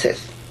فداء أساس.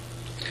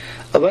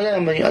 أولا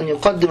من أن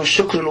يقدم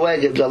الشكر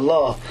الواجب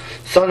لله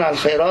صانع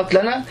الخيرات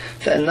لنا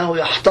فإنه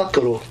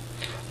يحتقره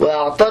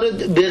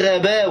ويعترض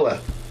بغباوة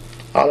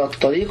على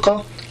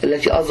الطريقة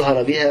التي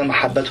أظهر بها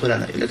محبته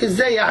لنا. يقول لك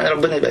إزاي يعني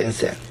ربنا يبقى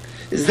إنسان؟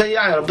 إزاي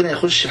يعني ربنا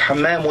يخش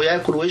الحمام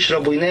ويأكل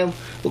ويشرب وينام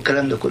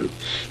والكلام ده كله؟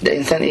 ده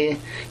إنسان إيه؟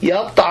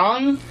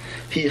 يطعن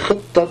في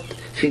خطة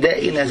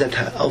فدائنا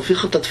ذاتها، أو في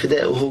خطة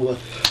فدائه هو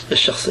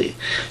الشخصية.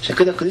 عشان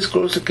كده القديس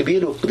كورولوس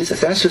الكبير والقديس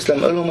أثناسيوس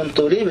لما قالوا لهم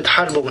أنتوا ليه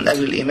بتحاربوا من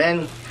أجل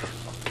الإيمان؟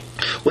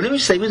 وليه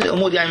مش سايبين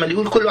الأمور يعني ما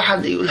يقول كل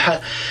واحد يقول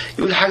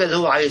حاجة اللي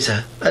هو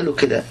عايزها؟ قالوا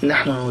كده: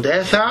 نحن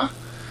ندافع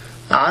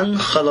عن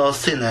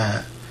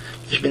خلاصنا،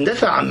 مش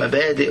بندافع عن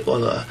مبادئ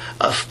ولا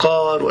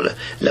أفكار، ولا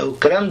لو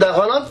الكلام ده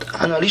غلط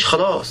أنا ماليش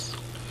خلاص.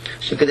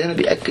 عشان كده هنا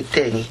بيأكد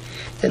تاني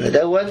إن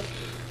دوت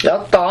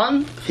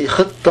يطعن في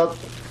خطة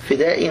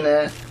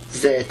فدائنا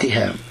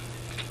ذاتها.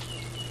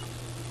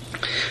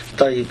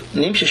 طيب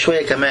نمشي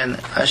شوية كمان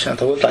عشان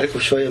طولت عليكم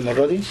شوية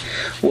المرة دي،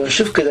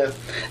 ونشوف كده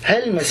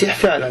هل المسيح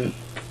فعلا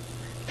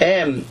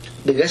قام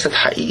بجسد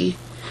حقيقي؟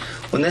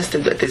 والناس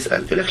تبدأ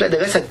تسأل، يقول لك لا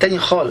ده جسد تاني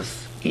خالص،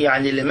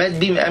 يعني اللي مات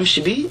بيه ما قامش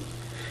بيه.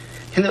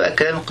 هنا بقى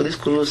كلام القديس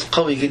كورولوس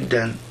قوي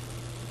جدا.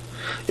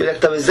 يقول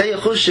لك طب ازاي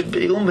يخش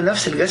يقوم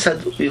بنفس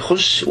الجسد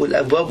ويخش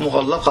والابواب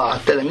مغلقة على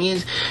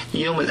التلاميذ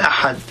يوم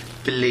الأحد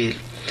بالليل؟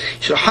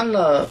 يشرح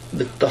لنا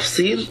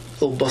بالتفصيل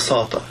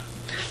وببساطة،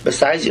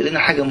 بس عايز يقول لنا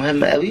حاجة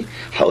مهمة قوي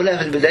هقولها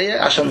في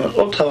البداية عشان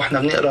نلقطها واحنا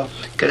بنقرأ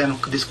كلام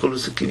القديس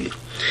كورولوس الكبير.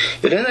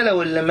 يقول لنا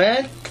لو اللي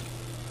مات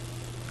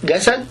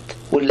جسد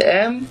واللي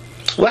قام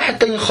واحد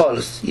تاني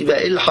خالص، يبقى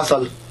ايه اللي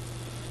حصل؟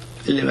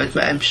 اللي مات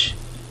ما قامش.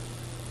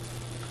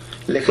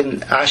 لكن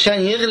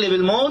عشان يغلب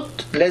الموت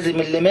لازم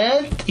اللي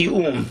مات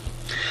يقوم.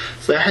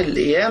 صحيح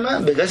القيامة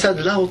بجسد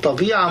له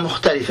طبيعة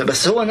مختلفة،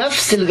 بس هو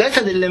نفس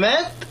الجسد اللي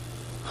مات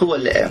هو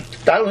اللي قام.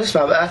 تعالوا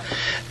نسمع بقى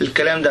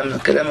الكلام ده من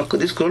كلام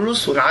القديس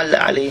كورولوس ونعلق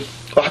عليه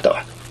واحدة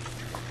واحدة.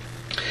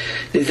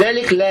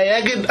 لذلك لا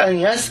يجب أن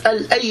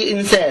يسأل أي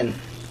إنسان.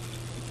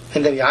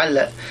 هنا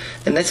بيعلق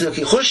الناس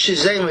اللي يخش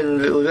ازاي من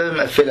الباب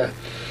المقفلة: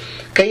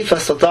 كيف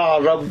استطاع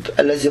الرب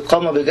الذي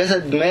قام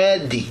بجسد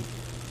مادي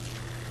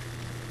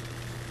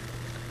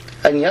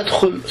أن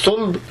يدخل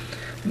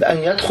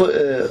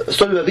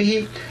صلب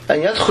به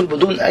أن يدخل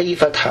بدون أي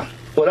فتحة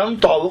ولم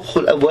تعوقه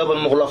الأبواب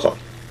المغلقة؟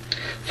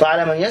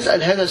 فعلى من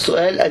يسأل هذا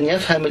السؤال أن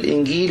يفهم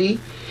الإنجيلي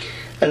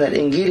أن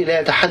الإنجيلي لا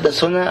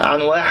يتحدث هنا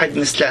عن واحد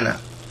مثلنا،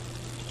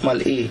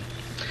 امال إيه؟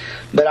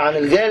 بل عن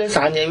الجالس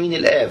عن يمين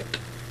الآب،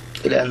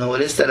 لأنه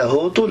لسه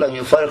لاهوته لم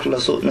يفارق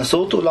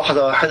ناسوته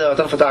لحظة واحدة ولا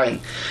طرفة عين.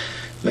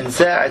 من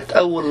ساعة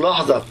أول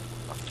لحظة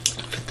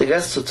في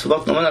التجسد في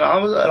بطن من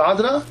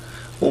العذراء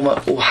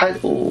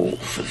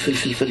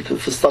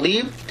في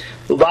الصليب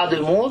وبعد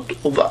الموت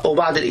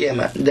وبعد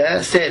القيامة،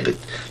 ده ثابت،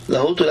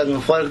 لاهوته لم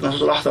يفارق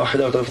ناسوته لحظة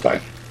واحدة ولا طرفة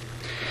عين.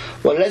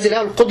 والذي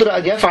له القدرة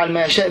أن يفعل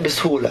ما يشاء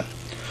بسهولة،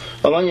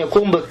 ومن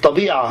يقوم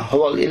بالطبيعة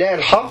هو الإله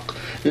الحق،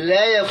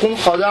 لا يكون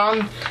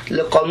خاضعا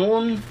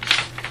لقانون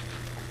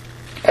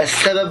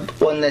السبب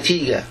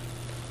والنتيجة.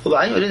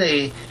 وبعدين يقول لنا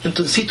ايه؟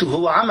 انتوا نسيتوا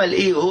هو عمل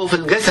ايه وهو في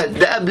الجسد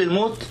ده قبل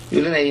الموت؟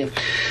 يقول لنا ايه؟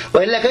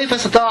 وإلا كيف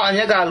استطاع أن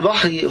يجعل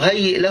البحر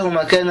يهيئ له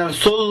مكانا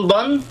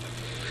صلبا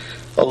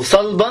أو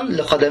صلبا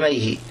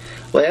لقدميه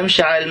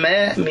ويمشي على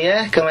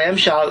المياه كما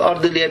يمشي على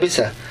الأرض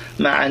اليابسة،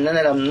 مع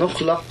أننا لم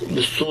نخلق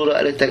بالصورة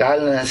التي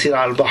تجعلنا نسير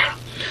على البحر؟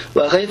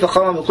 وكيف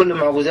قام بكل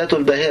معجزاته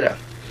الباهرة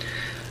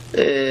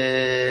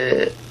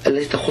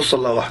التي تخص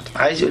الله وحده؟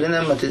 عايز يقول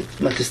لنا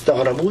ما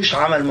تستغربوش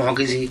عمل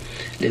معجزي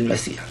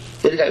للمسيح.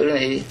 يرجع يقول لنا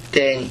ايه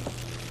تاني؟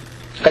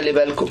 خلي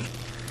بالكم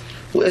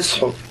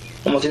واصحوا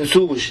وما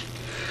تنسوش: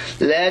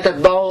 لا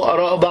تتبعوا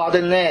آراء بعض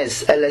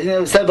الناس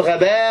الذين بسبب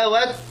غباوة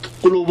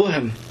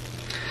قلوبهم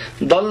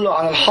ضلوا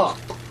عن الحق،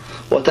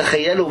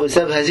 وتخيلوا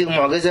بسبب هذه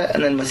المعجزة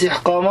أن المسيح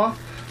قام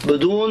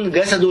بدون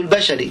جسده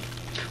البشري،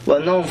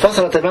 وأنه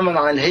انفصل تماما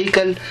عن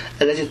الهيكل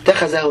الذي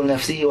اتخذه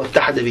لنفسه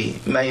واتحد به.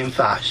 ما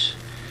ينفعش،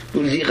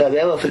 يقول دي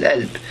غباوة في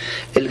القلب.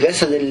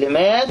 الجسد اللي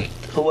مات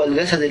هو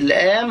الجسد اللي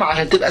قام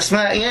عشان تبقى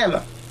اسمها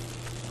قيامة.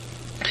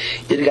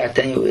 يرجع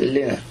تاني ويقول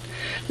لنا: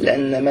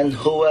 لأن من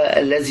هو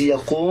الذي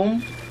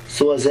يقوم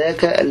سوى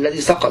ذاك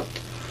الذي سقط،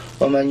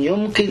 ومن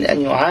يمكن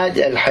أن يعاد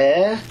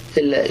الحياة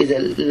إلا إذا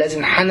الذي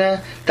انحنى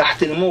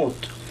تحت الموت؟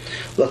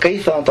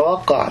 وكيف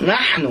نتوقع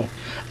نحن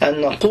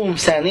أن نقوم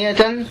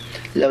ثانية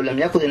لو لم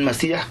يكن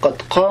المسيح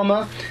قد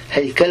قام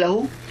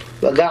هيكله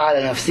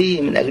وجعل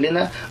نفسه من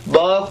أجلنا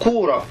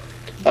باكورة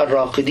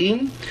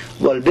الراقدين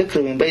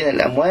والبكر من بين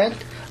الأموات؟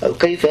 أو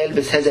كيف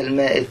يلبس هذا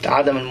المائت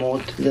عدم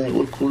الموت زي ما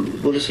يقول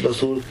بولس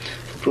الرسول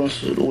في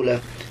كورنثوس الأولى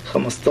 15:53.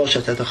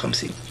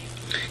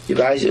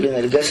 يبقى عايز يقول لنا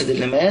الجسد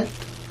اللي مات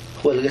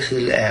هو الجسد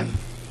اللي قام.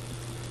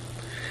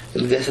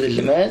 الجسد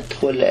اللي مات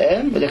هو اللي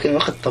قام، لكن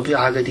واخد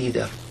طبيعة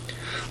جديدة،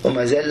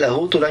 وما زال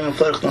لاهوته لم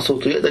يفارق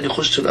ناسوته، يقدر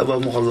يخش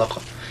الأبواب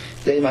مغلقة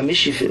زي ما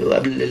مشي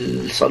قبل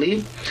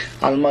الصليب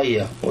على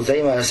المية،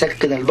 وزي ما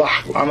سكن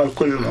البحر وعمل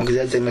كل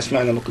المعجزات زي ما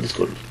سمعنا من القديس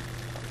كله.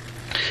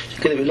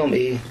 عشان كده بيقول لهم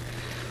ايه؟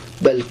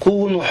 بل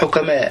كونوا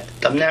حكماء.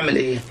 طب نعمل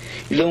ايه؟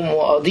 يقول لهم: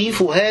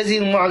 وأضيفوا هذه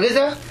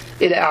المعجزة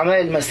إلى أعمال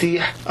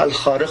المسيح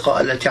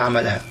الخارقة التي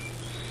عملها.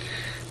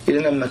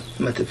 إذن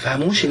ما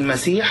تفهموش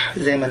المسيح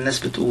زي ما الناس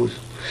بتقول،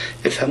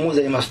 افهموه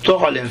زي ما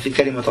استعلن في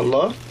كلمة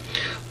الله،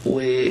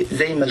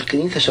 وزي ما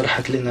الكنيسة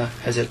شرحت لنا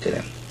هذا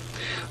الكلام.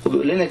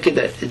 وبيقول لنا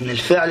كده إن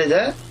الفعل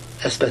ده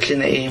أثبت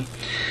لنا إيه؟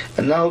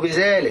 أنه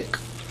بذلك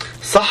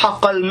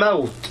سحق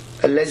الموت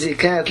الذي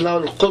كانت له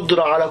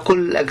القدرة على كل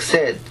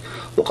الأجساد،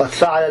 وقد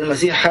فعل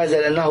المسيح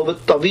هذا لأنه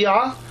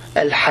بالطبيعة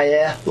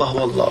الحياة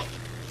وهو الله.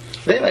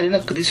 زي ما قال لنا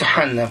القديس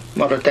يوحنا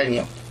مرة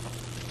تانية،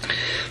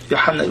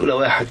 يوحنا الأولى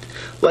 1: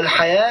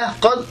 والحياة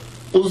قد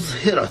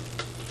أظهرت.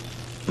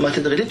 ما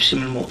تتغلبش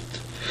من الموت،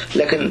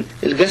 لكن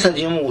الجسد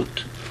يموت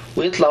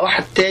ويطلع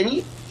واحد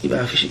تاني يبقى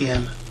ما فيش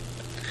قيامة.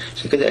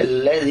 عشان كده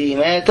الذي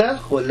مات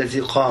هو الذي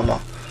قام،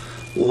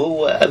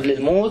 وهو قبل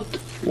الموت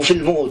وفي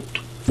الموت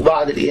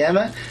وبعد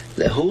القيامة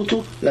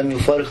لاهوته لم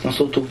يفارق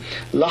ناسوته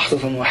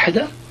لحظة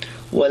واحدة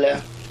ولا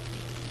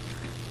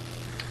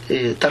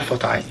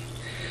طرفة عين.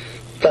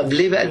 طب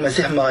ليه بقى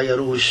المسيح ما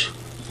غيروش؟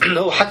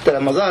 هو حتى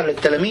لما ظهر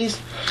للتلاميذ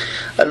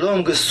قال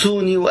لهم: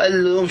 جسوني،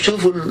 وقال لهم: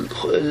 شوفوا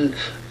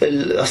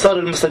الآثار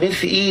المسامير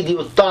في ايدي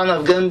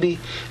والطعنة في جنبي.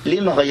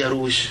 ليه ما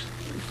غيروش؟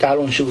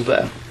 تعالوا نشوف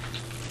بقى.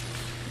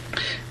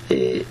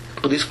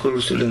 قديس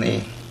كورنثوس يقول لنا ايه؟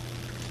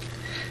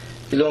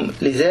 يقول لهم: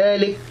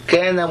 لذلك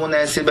كان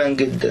مناسبا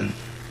جدا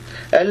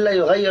ألا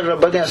يغير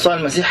ربنا يسوع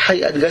المسيح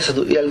هيئة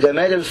جسده إلى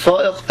الجمال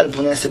الفائق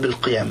المناسب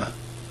للقيامة.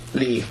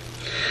 ليه؟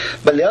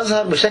 بل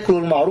يظهر بشكله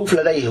المعروف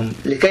لديهم،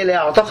 لكي لا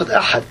يعتقد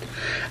أحد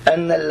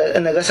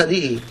أن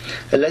جسده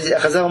الذي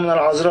أخذه من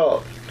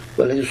العذراء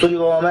والذي صلب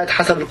ومات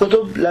حسب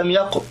الكتب لم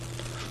يقم.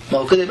 ما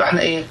هو كده يبقى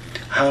احنا ايه؟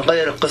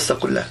 هنغير القصة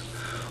كلها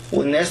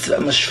والناس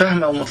تبقى مش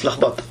فاهمة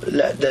ومتلخبطة.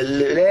 لا، ده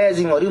اللي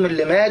لازم يوريهم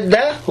اللي مات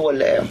ده هو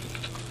اللي قام.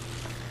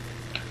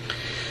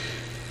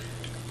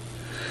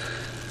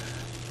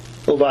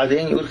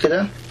 وبعدين يقول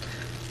كده: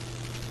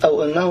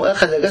 أو أنه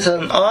أخذ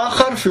جسدا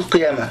آخر في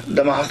القيامة.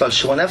 ده ما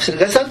حصلش، هو نفس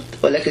الجسد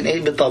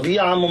ولكن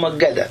بطبيعة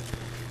ممجدة،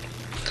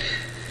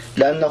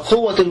 لأن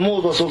قوة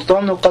الموت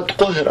وسلطانه قد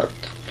قهرت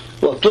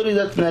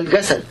وطردت من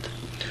الجسد،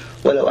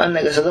 ولو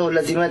أن جسده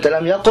الذي مات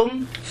لم يقم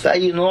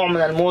فأي نوع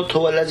من الموت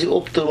هو الذي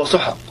أبطل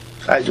وسحق.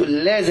 عايز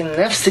يقول لازم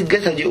نفس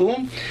الجسد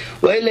يقوم،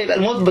 وإلا يبقى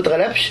الموت ما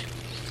اتغلبش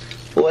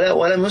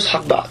ولم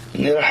يسحق بعد.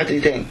 نرى الحتة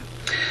دي تاني.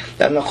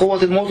 لأن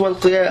قوة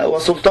الموت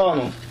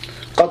وسلطانه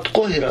قد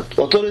قهرت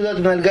وطردت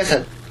من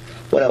الجسد،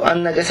 ولو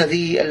أن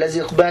جسده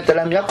الذي مات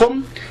لم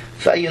يقم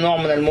فأي نوع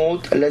من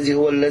الموت الذي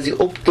هو الذي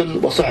أبطل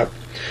وسحق.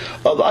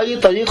 وبأي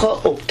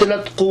طريقة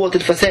أبطلت قوة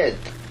الفساد،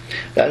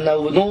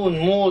 لأنه بدون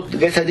موت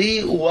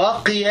جسده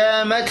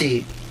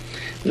وقيامته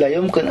لا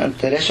يمكن أن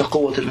تلاشى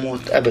قوة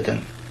الموت أبدا،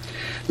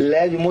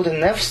 لا بموت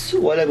النفس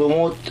ولا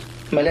بموت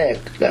ملاك،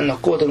 لأن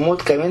قوة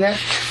الموت كامنة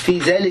في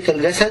ذلك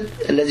الجسد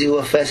الذي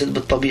هو فاسد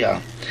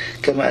بالطبيعة،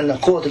 كما أن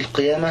قوة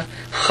القيامة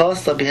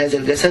خاصة بهذا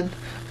الجسد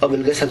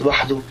وبالجسد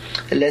وحده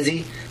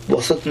الذي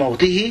بواسطة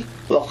موته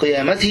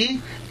وقيامته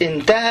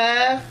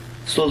انتهى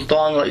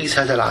سلطان رئيس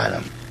هذا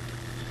العالم.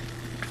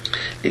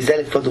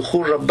 لذلك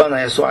فدخول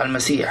ربنا يسوع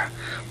المسيح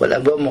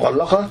والأبواب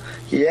مغلقة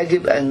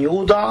يجب أن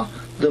يوضع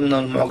ضمن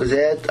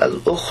المعجزات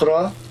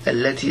الأخرى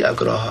التي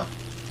أجراها.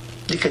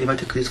 دي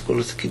كلمات القديس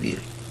كورنثوس الكبير.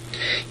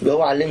 يبقى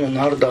هو علمنا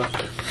النهاردة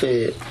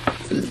في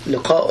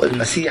لقاء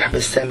المسيح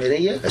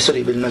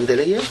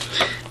بالمجدلية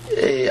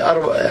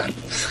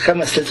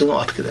 5-6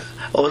 نقط كده،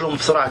 أقولهم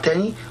بسرعة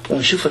تاني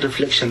ونشوف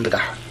الرفليكشن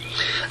بتاعها.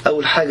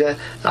 أول حاجة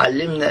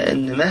علمنا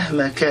أن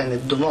مهما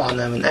كانت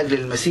دموعنا من أجل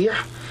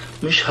المسيح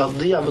مش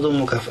هتضيع بدون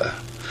مكافأة،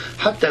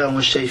 حتى لو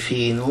مش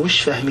شايفين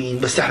ومش فاهمين،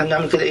 بس احنا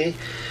بنعمل كده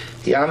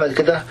يعمل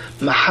كده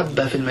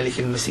محبة في الملك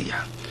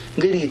المسيح.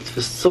 جريت في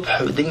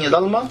الصبح والدنيا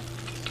ضلمة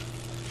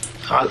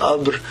على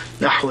القبر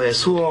نحو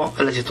يسوع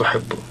الذي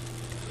تحبه.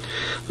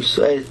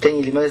 السؤال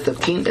الثاني، لماذا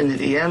تبكين؟ ان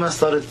القيامة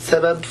صارت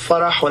سبب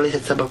فرح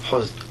وليست سبب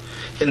حزن.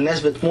 الناس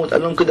بتموت،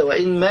 قال لهم كده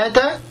وإن مات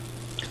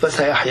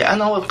فسيحيا،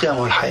 أنا هو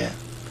القيامة والحياة.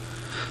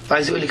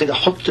 عايز يقول لي كده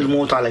حط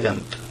الموت على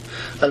جنب،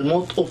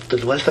 الموت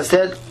أبطل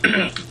والفساد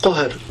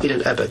قهر إلى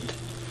الأبد،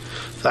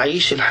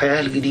 فعيش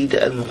الحياة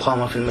الجديدة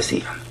المقامة في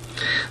المسيح.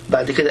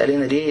 بعد كده قال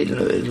لنا ليه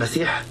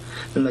المسيح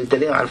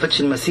المجدلية ما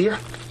عرفتش المسيح،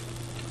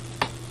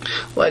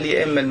 وقال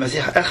يا إما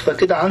المسيح أخفى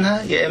كده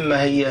عنها، يا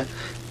إما هي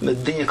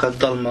الدنيا كانت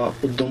ضلمة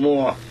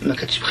والدموع ما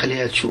كانتش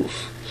بخليها تشوف.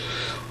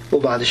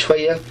 وبعد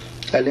شوية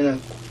قال لنا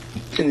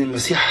إن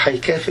المسيح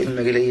هيكافئ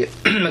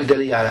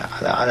المجدلية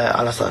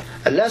على صار.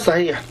 قال لا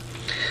صحيح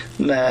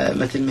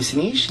ما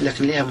تلمسنيش،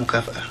 لكن ليها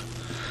مكافأة.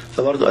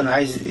 فبرضو أنا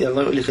عايز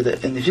يلا يقول لي كده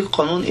إن في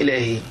قانون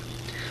إلهي،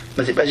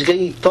 ما تبقاش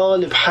جاي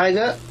طالب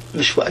حاجة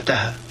مش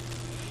وقتها.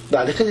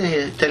 بعد كده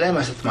هي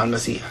تلامست مع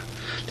المسيح،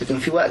 لكن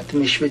في وقت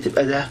مش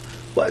بتبقى ده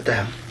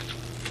وقتها.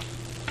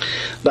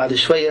 بعد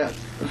شوية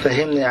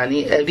فهمنا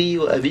يعني أبي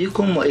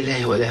وأبيكم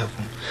وإلهي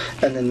وإلهكم،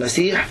 أن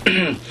المسيح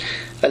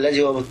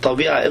الذي هو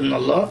بالطبيعة ابن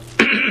الله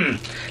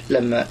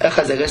لما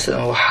أخذ جسدا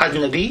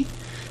ووحدنا به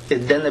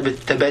ادانا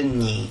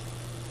بالتبني،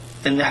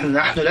 ان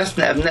نحن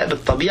لسنا ابناء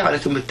بالطبيعة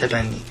لكن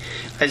بالتبني.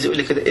 عايز يقول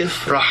لي كده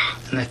افرح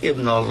انك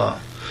ابن الله،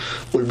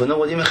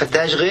 والبنوة دي ما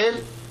خدتهاش غير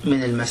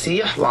من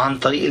المسيح وعن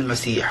طريق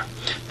المسيح،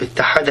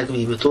 باتحادك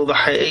بيه بتوبة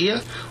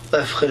حقيقية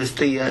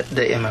وافخارستية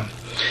دائما.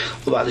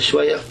 وبعد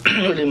شوية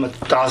يقول لي ما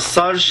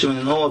تتعصرش من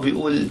ان هو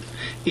بيقول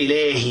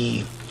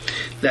الهي،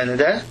 لان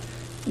ده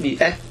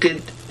بيأكد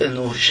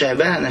انه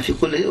شابهنا في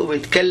كل شيء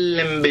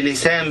وبيتكلم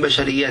بلسان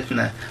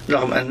بشريتنا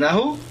رغم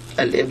انه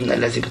الابن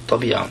الذي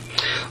بالطبيعة.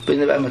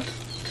 بإن بقى ما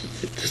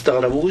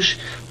تستغربوش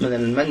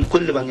من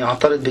كل من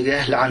يعترض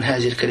بجهل عن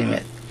هذه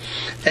الكلمات.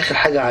 آخر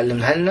حاجة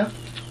علمها لنا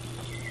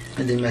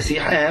ان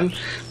المسيح قام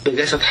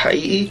بجسد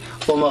حقيقي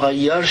وما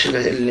غيرش،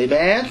 اللي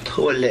مات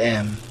هو اللي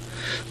قام.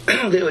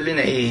 ده يقول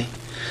لنا ايه؟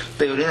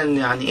 ده يقول لنا ان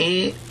يعني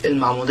ايه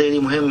المعمودية دي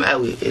مهمة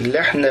قوي، اللي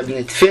احنا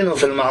بندفنه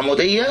في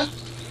المعمودية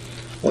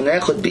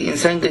وناخد بيه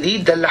انسان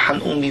جديد، ده اللي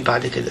هنقوم بيه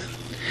بعد كده.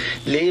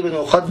 ليه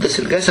بنقدس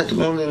الجسد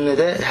ونقول ان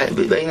ده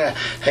بقينا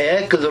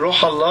هياكل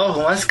روح الله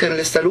ومسكن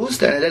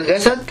للثالوث؟ لان ده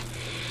الجسد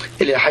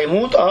اللي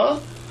هيموت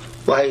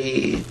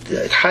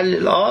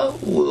وهيتحلل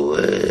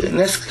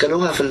وناس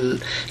كلوها في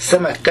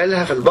السمك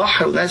كلها في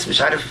البحر، وناس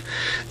مش عارف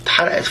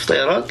اتحرقت في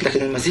طيارات،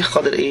 لكن المسيح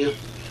قادر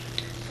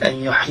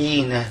ان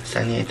يحيينا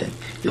ثانية،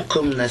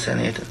 يقيمنا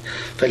ثانية.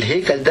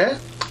 فالهيكل ده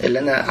اللي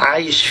انا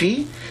عايش فيه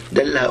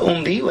ده اللي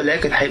هقوم بيه،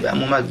 ولكن هيبقى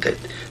ممجد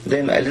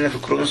زي ما قال لنا في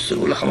كورنثوس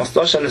الأولى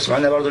 15 اللي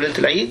سمعناها برضو ليلة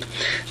العيد،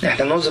 ان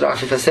احنا نزرع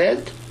في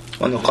فساد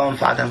ونقام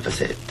في عدم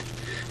فساد.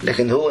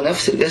 لكن هو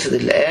نفس الجسد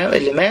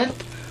اللي مات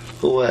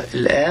هو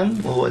اللي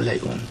قام وهو اللي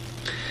هيقوم.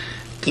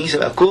 الكنيسة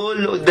بقى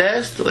كل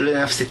قداس تقول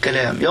لنا نفس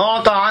الكلام،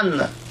 يعطى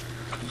عنا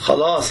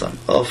خلاصا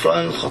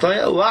وغفران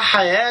الخطايا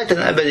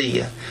وحياة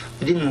أبدية.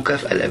 ودي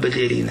المكافأة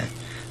الأبدية لينا،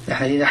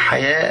 احنا لينا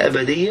حياة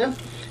أبدية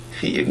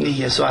في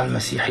ابنه يسوع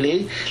المسيح.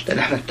 ليه؟ لأن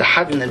احنا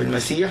اتحدنا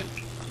بالمسيح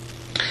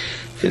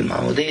في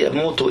المعمودية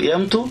بموته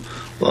وقيامته،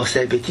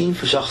 وثابتين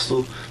في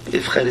شخصه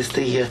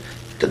بإفخارستية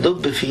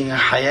تدب فينا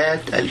حياة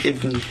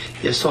الابن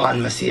يسوع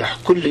المسيح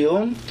كل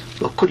يوم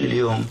وكل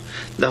اليوم.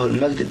 له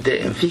المجد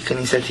الدائم في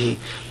كنيسته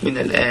من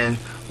الآن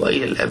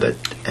وإلى الأبد،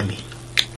 آمين.